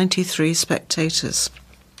 1,493 spectators.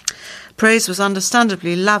 Praise was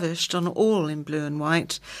understandably lavished on all in blue and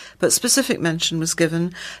white, but specific mention was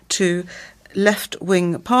given to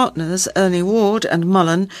left-wing partners Ernie Ward and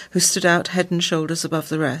Mullen, who stood out head and shoulders above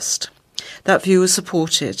the rest. That view was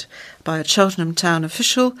supported by a Cheltenham Town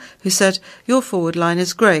official who said, "Your forward line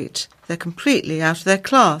is great. They're completely out of their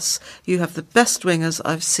class. You have the best wingers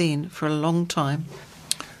I've seen for a long time."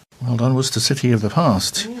 Well done, Worcester City of the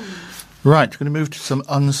past. Right, we're going to move to some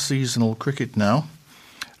unseasonal cricket now.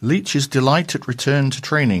 Leach's delight at return to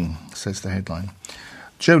training, says the headline.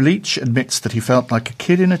 Joe Leach admits that he felt like a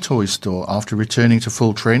kid in a toy store after returning to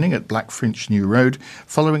full training at Blackfrinch New Road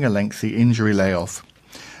following a lengthy injury layoff.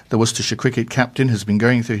 The Worcestershire cricket captain has been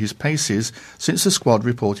going through his paces since the squad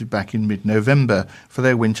reported back in mid-November for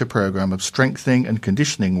their winter programme of strengthening and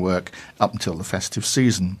conditioning work up until the festive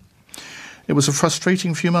season. It was a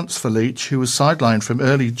frustrating few months for Leach, who was sidelined from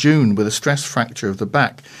early June with a stress fracture of the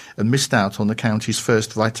back and missed out on the county's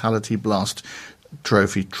first Vitality Blast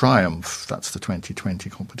Trophy triumph. That's the 2020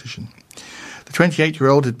 competition. The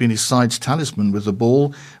 28-year-old had been his side's talisman with the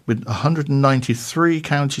ball, with 193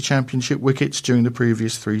 county championship wickets during the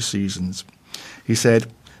previous 3 seasons. He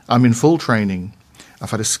said, "I'm in full training.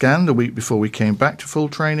 I've had a scan the week before we came back to full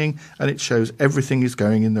training, and it shows everything is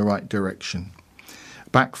going in the right direction.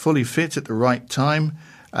 Back fully fit at the right time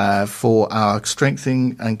for our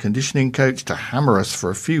strengthening and conditioning coach to hammer us for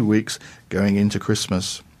a few weeks going into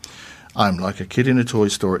Christmas. I'm like a kid in a toy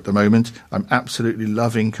store at the moment. I'm absolutely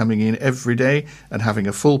loving coming in every day and having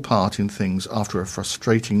a full part in things after a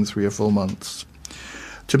frustrating 3 or 4 months.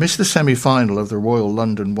 To miss the semi-final of the Royal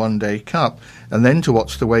London One Day Cup and then to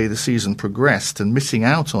watch the way the season progressed and missing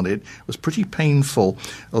out on it was pretty painful,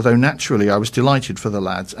 although naturally I was delighted for the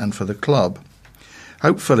lads and for the club.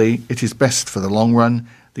 Hopefully it is best for the long run,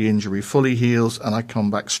 the injury fully heals and I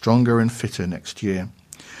come back stronger and fitter next year."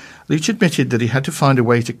 Leach admitted that he had to find a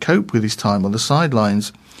way to cope with his time on the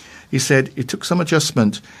sidelines. He said, "It took some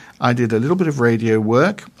adjustment. I did a little bit of radio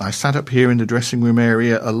work. I sat up here in the dressing room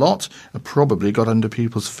area a lot and probably got under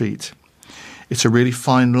people's feet. It's a really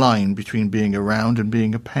fine line between being around and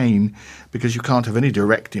being a pain because you can't have any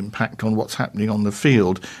direct impact on what's happening on the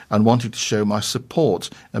field and wanted to show my support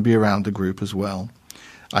and be around the group as well.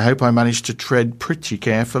 I hope I managed to tread pretty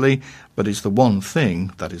carefully, but it's the one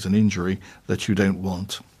thing, that is an injury, that you don't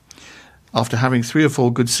want. After having 3 or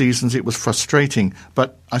 4 good seasons, it was frustrating,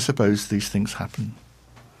 but I suppose these things happen."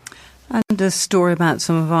 And a story about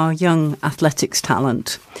some of our young athletics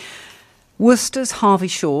talent. Worcester's Harvey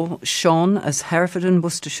Shaw shone as Hereford and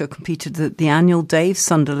Worcestershire competed at the annual Dave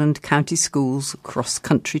Sunderland County Schools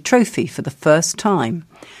Cross-Country Trophy for the first time.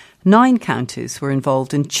 9 counties were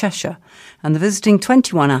involved in Cheshire, and the visiting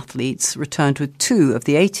 21 athletes returned with 2 of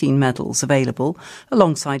the 18 medals available,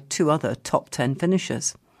 alongside 2 other top 10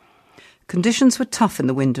 finishers. Conditions were tough in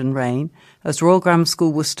the wind and rain, as Royal Grammar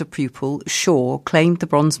School Worcester pupil Shaw claimed the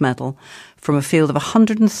bronze medal from a field of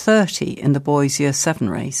 130 in the boys' Year 7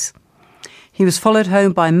 race. He was followed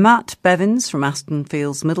home by Matt Bevins from Aston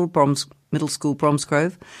Fields Middle School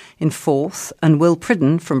Bromsgrove in 4th and Will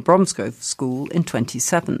Pridden from Bromsgrove School in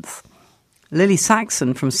 27th. Lily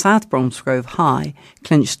Saxon from South Bromsgrove High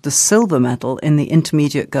clinched the silver medal in the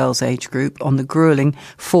intermediate girls' age group on the gruelling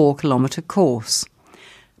 4-kilometre course.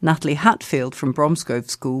 Natalie Hatfield from Bromsgrove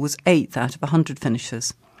School was 8th out of 100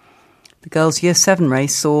 finishers. The girls' Year 7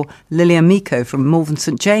 race saw Lilia Miko from Malvern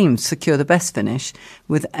St James secure the best finish,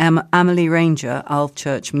 with Amelie Ranger,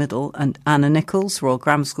 Alvechurch Middle, and Anna Nichols, Royal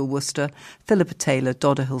Grammar School Worcester, Philippa Taylor,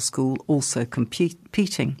 Dodderhill School also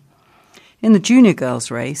competing. In the junior girls'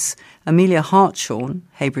 race, Amelia Hartshorn,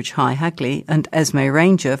 Heybridge High Hagley, and Esme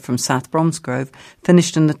Ranger from South Bromsgrove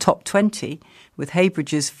finished in the top 20, with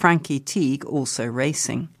Heybridge's Frankie Teague also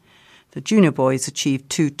racing. The junior boys achieved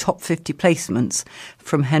 2 top 50 placements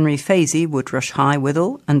from Henry Fazy, Woodrush High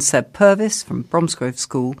Withell, and Seb Purvis from Bromsgrove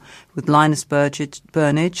School, with Linus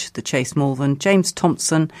Burnage, the Chase Malvern, James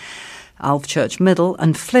Thompson, Alvechurch Middle,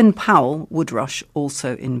 and Flynn Powell, Woodrush,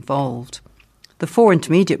 also involved. The 4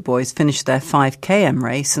 intermediate boys finished their 5km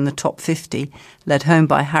race in the top 50, led home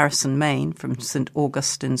by Harrison Main from St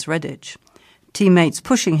Augustine's Redditch. Teammates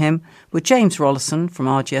pushing him were James Rollison from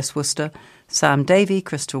RGS Worcester, Sam Davey,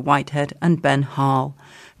 Christopher Whitehead and Ben Harle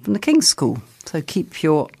from the King's School. So keep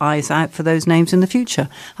your eyes out for those names in the future.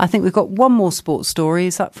 I think we've got one more sports story.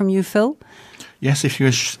 Is that from you, Phil? Yes, if you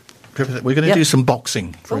wish. We're going to do some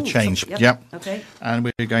boxing for a change. Yep. Okay. And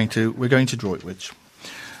we're going to Droitwich.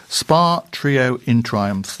 Spa trio in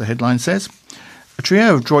triumph, the headline says. A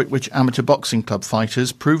trio of Droitwich Amateur Boxing Club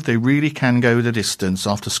fighters proved they really can go the distance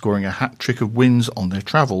after scoring a hat-trick of wins on their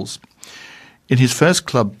travels. In his first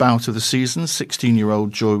club bout of the season,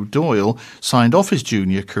 16-year-old Joe Doyle signed off his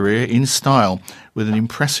junior career in style with an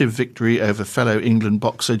impressive victory over fellow England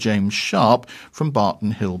boxer James Sharp from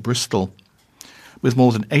Barton Hill, Bristol. With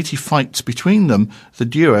more than 80 fights between them, the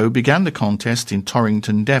duo began the contest in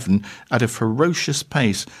Torrington, Devon, at a ferocious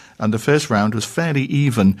pace, and the first round was fairly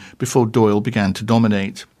even before Doyle began to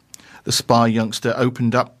dominate. The Spa youngster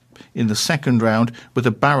opened up in the second round with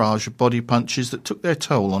a barrage of body punches that took their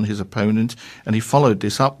toll on his opponent, and he followed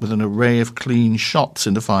this up with an array of clean shots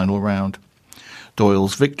in the final round.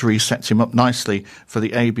 Doyle's victory sets him up nicely for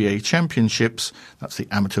the ABA Championships, that's the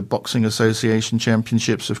Amateur Boxing Association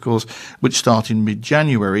Championships, of course, which start in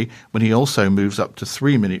mid-January, when he also moves up to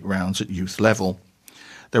 3-minute rounds at youth level.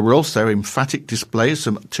 There were also emphatic displays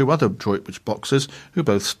from 2 other Droitwich boxers who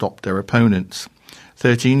both stopped their opponents.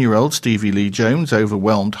 13-year-old Stevie Lee Jones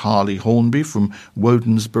overwhelmed Harley Hornby from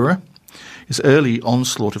Wodensborough. His early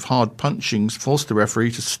onslaught of hard punchings forced the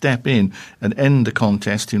referee to step in and end the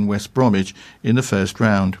contest in West Bromwich in the first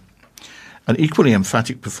round. An equally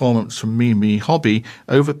emphatic performance from Mimi Hobby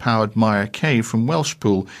overpowered Maya Kay from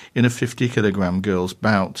Welshpool in a 50-kilogram girls'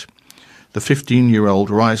 bout. The 15-year-old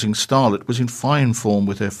rising starlet was in fine form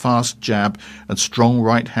with her fast jab and strong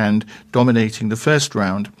right hand dominating the first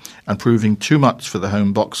round and proving too much for the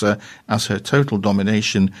home boxer as her total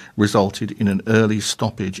domination resulted in an early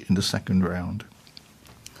stoppage in the second round.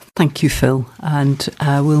 Thank you, Phil. And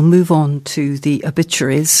we'll move on to the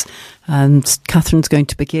obituaries. And Catherine's going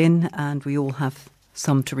to begin, and we all have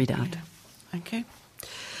some to read out. Okay.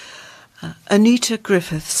 Anita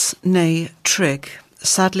Griffiths, née Trigg,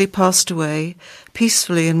 sadly passed away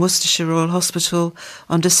peacefully in Worcestershire Royal Hospital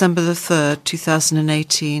on December the 3rd,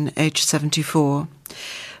 2018, aged 74.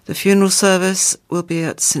 The funeral service will be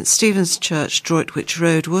at St Stephen's Church, Droitwich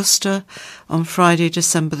Road, Worcester, on Friday,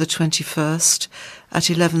 December the 21st at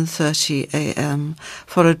 11:30am,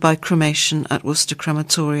 followed by cremation at Worcester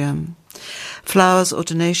Crematorium. Flowers or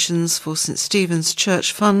donations for St Stephen's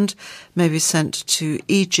Church Fund may be sent to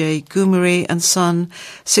E.J. Goomery and Son,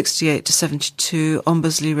 68 to 72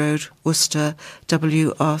 Ombersley Road, Worcester,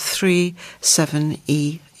 WR3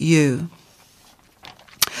 7EU.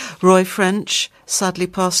 Roy French sadly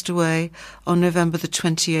passed away on November the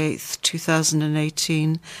 28th,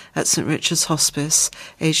 2018 at St Richard's Hospice,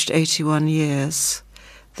 aged 81 years.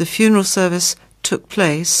 The funeral service took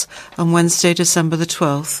place on Wednesday, December the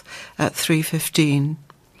 12th at 3:15.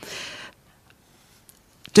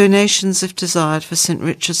 Donations, if desired, for St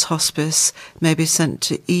Richard's Hospice may be sent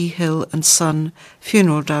to E. Hill and Son,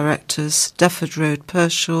 Funeral Directors, Defford Road,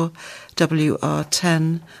 Pershore,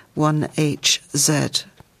 WR10 1HZ.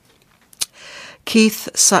 Keith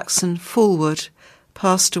Saxon Fullwood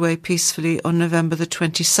passed away peacefully on November the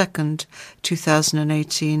 22nd,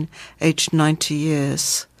 2018, aged 90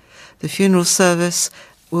 years. The funeral service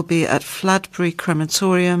will be at Fladbury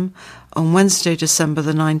Crematorium on Wednesday, December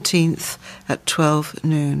the 19th at 12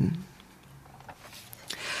 noon.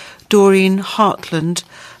 Doreen Hartland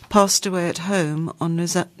passed away at home on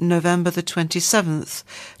November the 27th,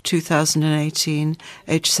 2018,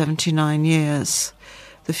 aged 79 years.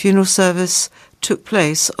 The funeral service took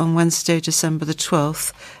place on Wednesday, December the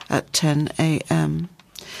 12th at 10 a.m.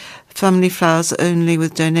 Family flowers only,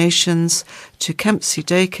 with donations to Kempsey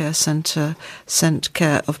Daycare Centre, sent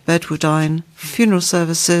care of Bedwardine. Funeral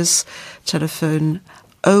services, telephone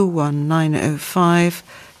 01905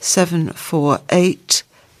 748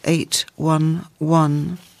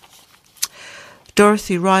 811.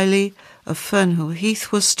 Dorothy Riley of Fernhill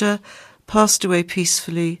Heath, Worcester, passed away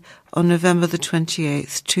peacefully on November the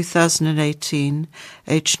 28th, 2018,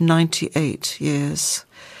 aged 98 years.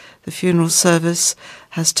 The funeral service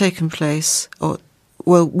has taken place, or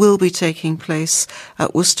will be taking place,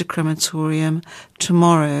 at Worcester Crematorium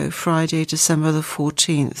tomorrow, Friday, December the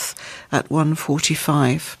 14th, at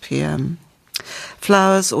 1:45 p.m.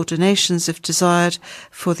 Flowers or donations, if desired,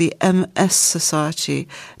 for the MS Society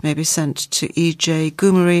may be sent to E.J.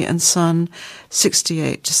 Goomery and Son,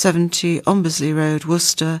 68 to 70 Ombersley Road,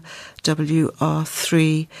 Worcester,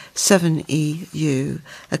 WR3 7EU.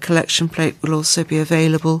 A collection plate will also be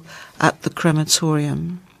available at the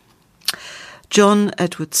crematorium. John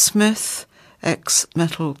Edward Smith,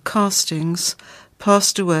 ex-Metal Castings,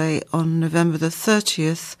 passed away on November the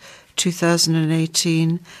 30th,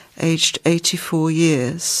 2018, aged 84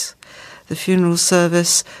 years. The funeral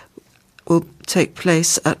service will take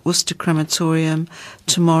place at Worcester Crematorium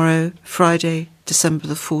tomorrow, Friday, December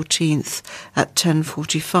the 14th at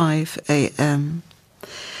 10:45 a.m.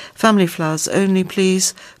 Family flowers only,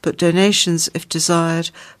 please, but donations, if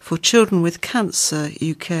desired, for Children with Cancer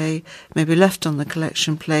UK may be left on the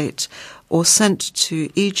collection plate or sent to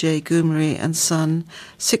E.J. Goomery and Son,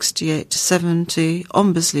 68 to 70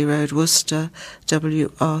 Ombersley Road, Worcester,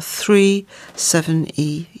 WR3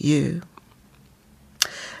 7EU.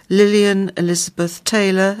 Lillian Elizabeth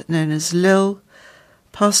Taylor, known as Lil,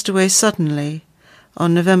 passed away suddenly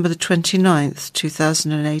on November the 29th,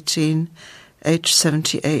 2018, aged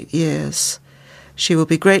 78 years. She will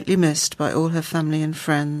be greatly missed by all her family and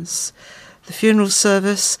friends. The funeral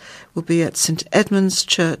service will be at St Edmund's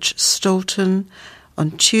Church, Stolton,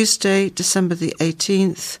 on Tuesday, December the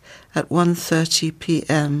 18th at 1:30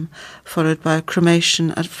 p.m, followed by a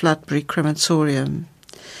cremation at Fladbury Crematorium.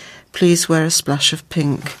 Please wear a splash of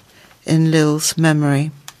pink in Lil's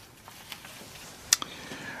memory.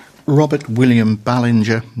 Robert William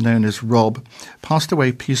Ballinger, known as Rob, passed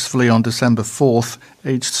away peacefully on December 4th,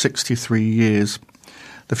 aged 63 years.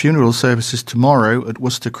 The funeral service is tomorrow at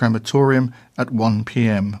Worcester Crematorium at 1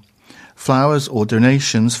 p.m. Flowers or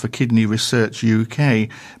donations for Kidney Research UK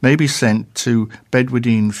may be sent to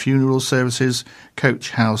Bedwardine Funeral Services,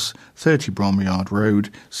 Coach House, 30 Bromyard Road,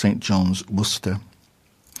 St John's, Worcester.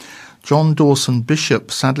 John Dawson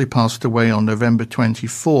Bishop sadly passed away on November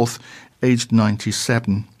 24th, aged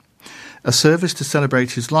 97. A service to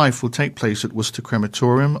celebrate his life will take place at Worcester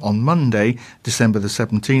Crematorium on Monday, December the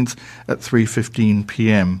 17th at 3:15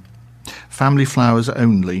 p.m. Family flowers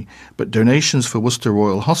only, but donations for Worcester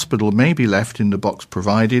Royal Hospital may be left in the box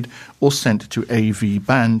provided or sent to AV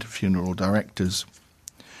Band Funeral Directors.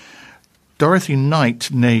 Dorothy Knight,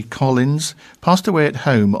 née Collins, passed away at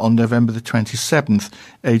home on November the 27th,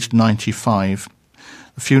 aged 95.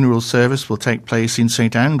 The funeral service will take place in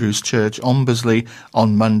St Andrew's Church, Ombersley,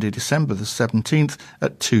 on Monday, December the 17th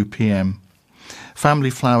at 2 p.m. Family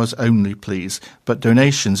flowers only, please, but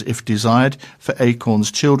donations, if desired, for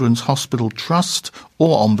Acorns Children's Hospital Trust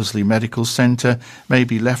or Ombersley Medical Centre may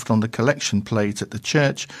be left on the collection plate at the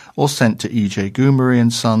church or sent to E.J. Goomery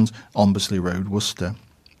and Sons, Ombersley Road, Worcester.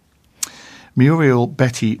 Muriel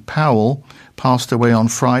Betty Powell passed away on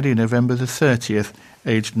Friday, November the 30th,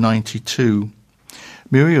 aged 92.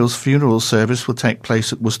 Muriel's funeral service will take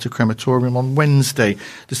place at Worcester Crematorium on Wednesday,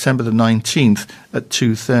 December the 19th at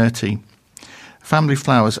 2:30. Family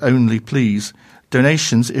flowers only, please.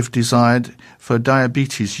 Donations, if desired, for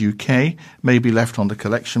Diabetes UK may be left on the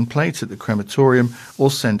collection plate at the crematorium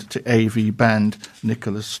or sent to AV Band,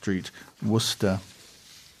 Nicholas Street, Worcester.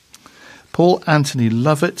 Paul Anthony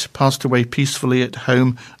Lovett passed away peacefully at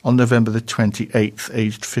home on November the 28th,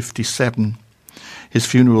 aged 57. His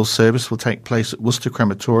funeral service will take place at Worcester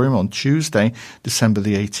Crematorium on Tuesday, December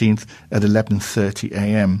the 18th at 11:30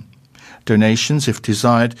 a.m. Donations, if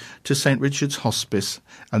desired, to St Richard's Hospice,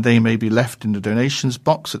 and they may be left in the donations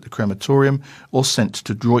box at the crematorium or sent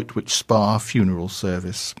to Droitwich Spa Funeral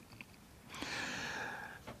Service.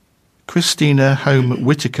 Christina Home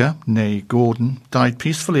Whittaker, née Gordon, died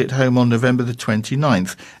peacefully at home on November the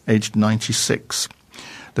 29th, aged 96.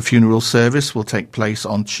 The funeral service will take place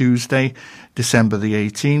on Tuesday, December the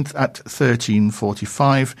 18th at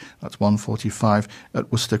 13:45, that's 1:45, at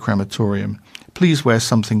Worcester Crematorium. Please wear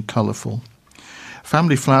something colourful.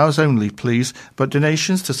 Family flowers only, please, but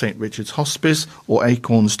donations to St Richard's Hospice or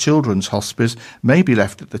Acorns Children's Hospice may be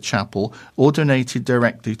left at the chapel or donated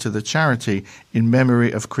directly to the charity in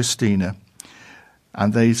memory of Christina.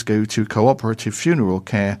 And these go to Cooperative Funeral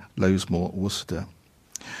Care, Lowesmoor, Worcester.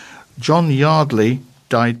 John Yardley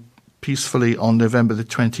died peacefully on November the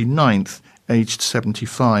 29th, aged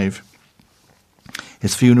 75.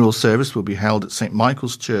 His funeral service will be held at St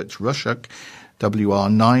Michael's Church, Rushock,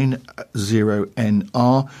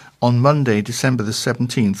 WR90NR, on Monday, December the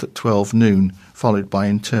 17th at 12 noon, followed by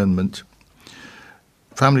interment.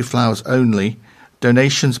 Family flowers only.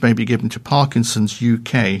 Donations may be given to Parkinson's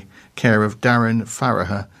UK, care of Darren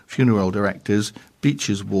Farraher, Funeral Directors,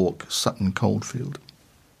 Beeches Walk, Sutton Coldfield.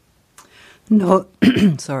 Noel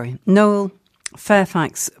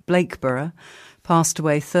Fairfax Blakeborough passed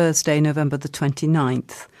away Thursday, November the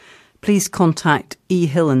 29th. Please contact E.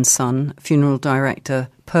 Hill & Son, Funeral Director,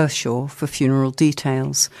 Pershore, for funeral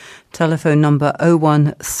details. Telephone number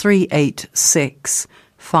 01386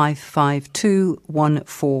 552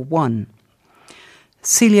 141.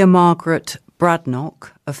 Celia Margaret Bradnock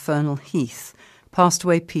of Fernal Heath passed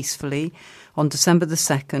away peacefully on December the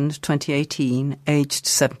 2nd, 2018, aged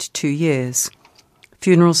 72 years.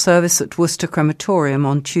 Funeral service at Worcester Crematorium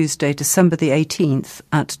on Tuesday, December the 18th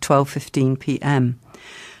at 12:15 p.m.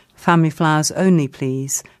 Family flowers only,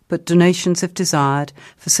 please, but donations, if desired,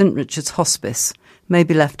 for St Richard's Hospice may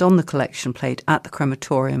be left on the collection plate at the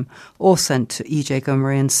crematorium or sent to E.J.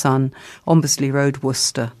 Gummery & Son, Ombersley Road,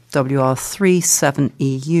 Worcester,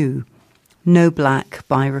 WR37EU. No black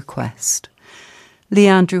by request. Lee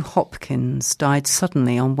Andrew Hopkins died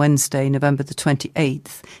suddenly on Wednesday, November the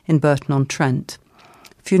 28th in Burton-on-Trent.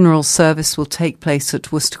 Funeral service will take place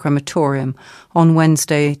at Worcester Crematorium on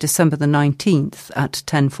Wednesday, December the 19th at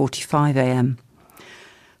 10:45 a.m.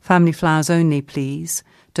 Family flowers only, please.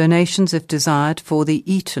 Donations, if desired, for the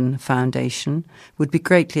Eaton Foundation would be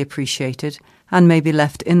greatly appreciated and may be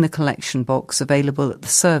left in the collection box available at the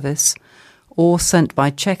service or sent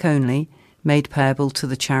by cheque only, made payable to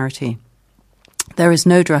the charity. There is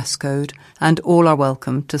no dress code and all are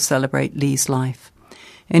welcome to celebrate Lee's life.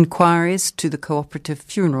 Inquiries to the Cooperative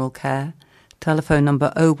Funeral Care, telephone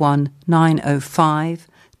number 01905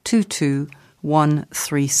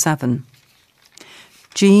 22137.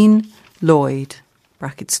 Jean Lloyd,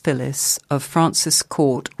 brackets Phyllis, of Francis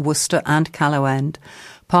Court, Worcester and Callow End,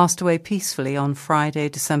 passed away peacefully on Friday,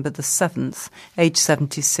 December the 7th, aged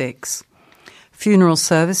 76. Funeral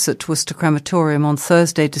service at Worcester Crematorium on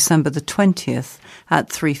Thursday, December the 20th at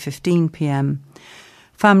 3:15 p.m.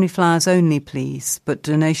 Family flowers only, please, but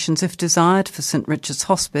donations, if desired, for St Richard's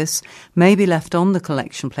Hospice may be left on the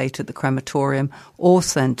collection plate at the crematorium or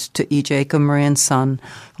sent to E.J. Gummery & Son,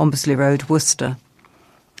 Ombersley Road, Worcester.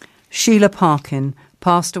 Sheila Parkin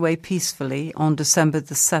passed away peacefully on December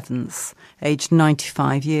the 7th, aged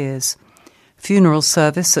 95 years. Funeral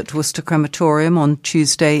service at Worcester Crematorium on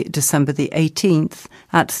Tuesday, December the 18th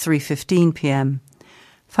at 3:15 p.m.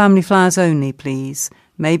 Family flowers only, please,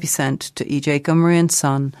 may be sent to E.J. Gummery &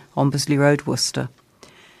 Son, Ombersley Road, Worcester.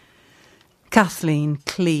 Kathleen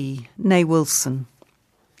Clee, née Wilson,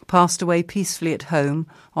 passed away peacefully at home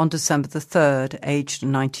on December the 3rd, aged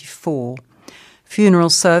 94.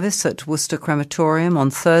 Funeral service at Worcester Crematorium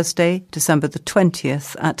on Thursday, December the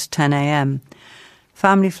 20th at 10 a.m.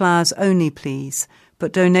 Family flowers only, please,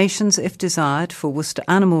 but donations, if desired, for Worcester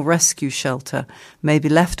Animal Rescue Shelter may be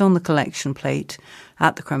left on the collection plate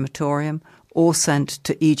at the crematorium or sent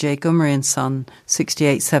to E.J. Gummery & Son,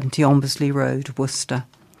 6870 Ombersley Road, Worcester.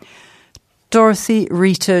 Dorothy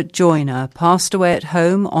Rita Joyner passed away at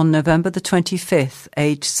home on November the 25th,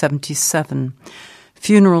 aged 77.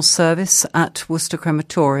 Funeral service at Worcester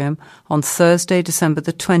Crematorium on Thursday, December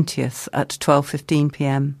the 20th at 12:15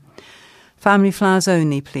 p.m. Family flowers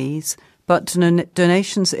only, please, but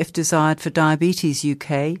donations, if desired, for Diabetes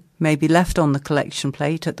UK may be left on the collection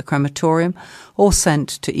plate at the crematorium or sent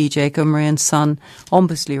to E.J. Gummery & Son,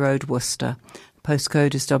 Ombersley Road, Worcester.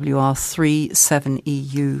 Postcode is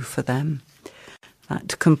WR37EU for them.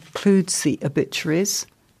 That concludes the obituaries.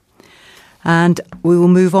 And we will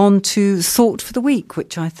move on to Thought for the Week,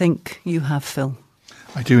 which I think you have, Phil.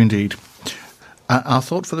 I do indeed. Our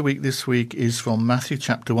thought for the week this week is from Matthew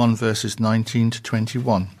chapter 1, verses 19 to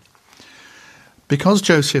 21. Because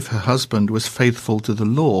Joseph, her husband, was faithful to the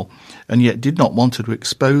law and yet did not want to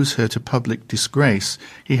expose her to public disgrace,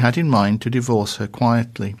 he had in mind to divorce her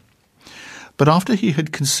quietly. But after he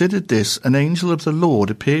had considered this, an angel of the Lord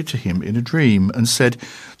appeared to him in a dream and said,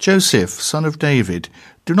 Joseph, son of David,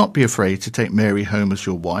 do not be afraid to take Mary home as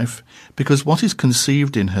your wife, because what is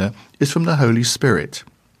conceived in her is from the Holy Spirit.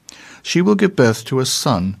 She will give birth to a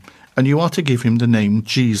son, and you are to give him the name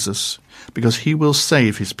Jesus, because he will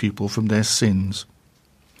save his people from their sins.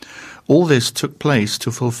 All this took place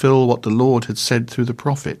to fulfill what the Lord had said through the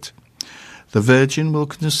prophet. The virgin will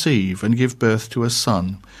conceive and give birth to a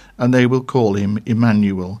son, and they will call him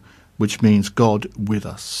Emmanuel, which means God with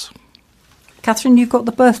us. Catherine, you've got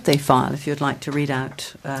the birthday file if you'd like to read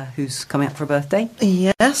out who's coming up for a birthday.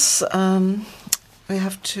 Yes, we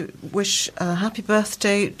have to wish a happy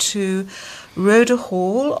birthday to Rhoda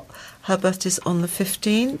Hall. Her birthday's on the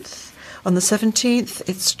 15th. On the 17th,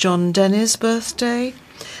 it's John Denny's birthday.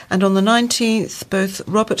 And on the 19th, both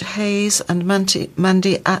Robert Hayes and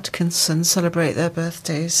Mandy Atkinson celebrate their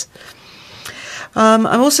birthdays. I'm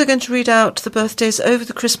also going to read out the birthdays over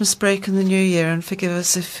the Christmas break and the New Year, and forgive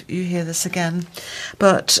us if you hear this again.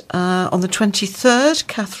 But on the 23rd,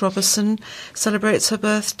 Kath Robertson celebrates her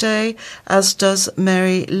birthday, as does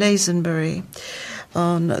Mary Lazenbury.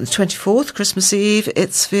 On the 24th, Christmas Eve,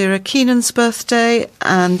 it's Vera Keenan's birthday,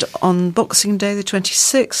 and on Boxing Day, the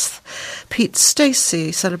 26th, Pete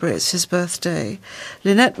Stacey celebrates his birthday.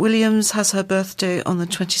 Lynette Williams has her birthday on the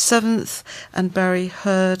 27th, and Barry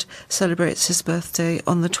Hurd celebrates his birthday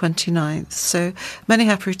on the 29th. So many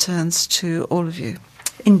happy returns to all of you.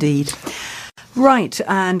 Indeed. Right,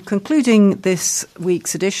 and concluding this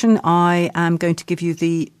week's edition, I am going to give you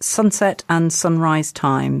the sunset and sunrise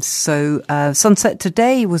times. So sunset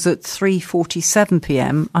today was at 3:47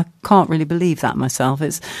 p.m. I can't really believe that myself.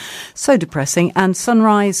 It's so depressing. And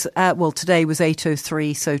sunrise, today was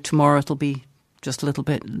 8:03, so tomorrow it'll be just a little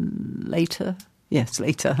bit later. Yes,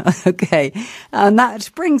 later. Okay. And that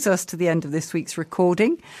brings us to the end of this week's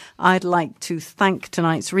recording. I'd like to thank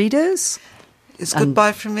tonight's readers. It's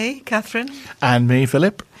goodbye from me, Catherine. And me,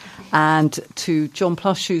 Philip. And to John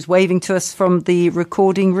Plush, who's waving to us from the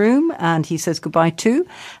recording room, and he says goodbye too.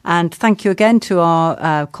 And thank you again to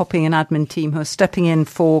our copying and admin team who are stepping in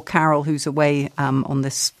for Carol, who's away on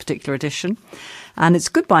this particular edition. And it's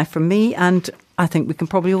goodbye from me, and I think we can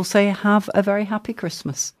probably all say have a very happy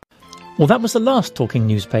Christmas. Well, that was the last Talking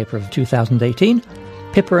Newspaper of 2018.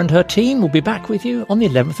 Pippa and her team will be back with you on the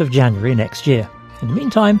 11th of January next year. In the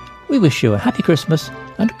meantime, we wish you a happy Christmas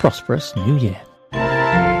and a prosperous New Year.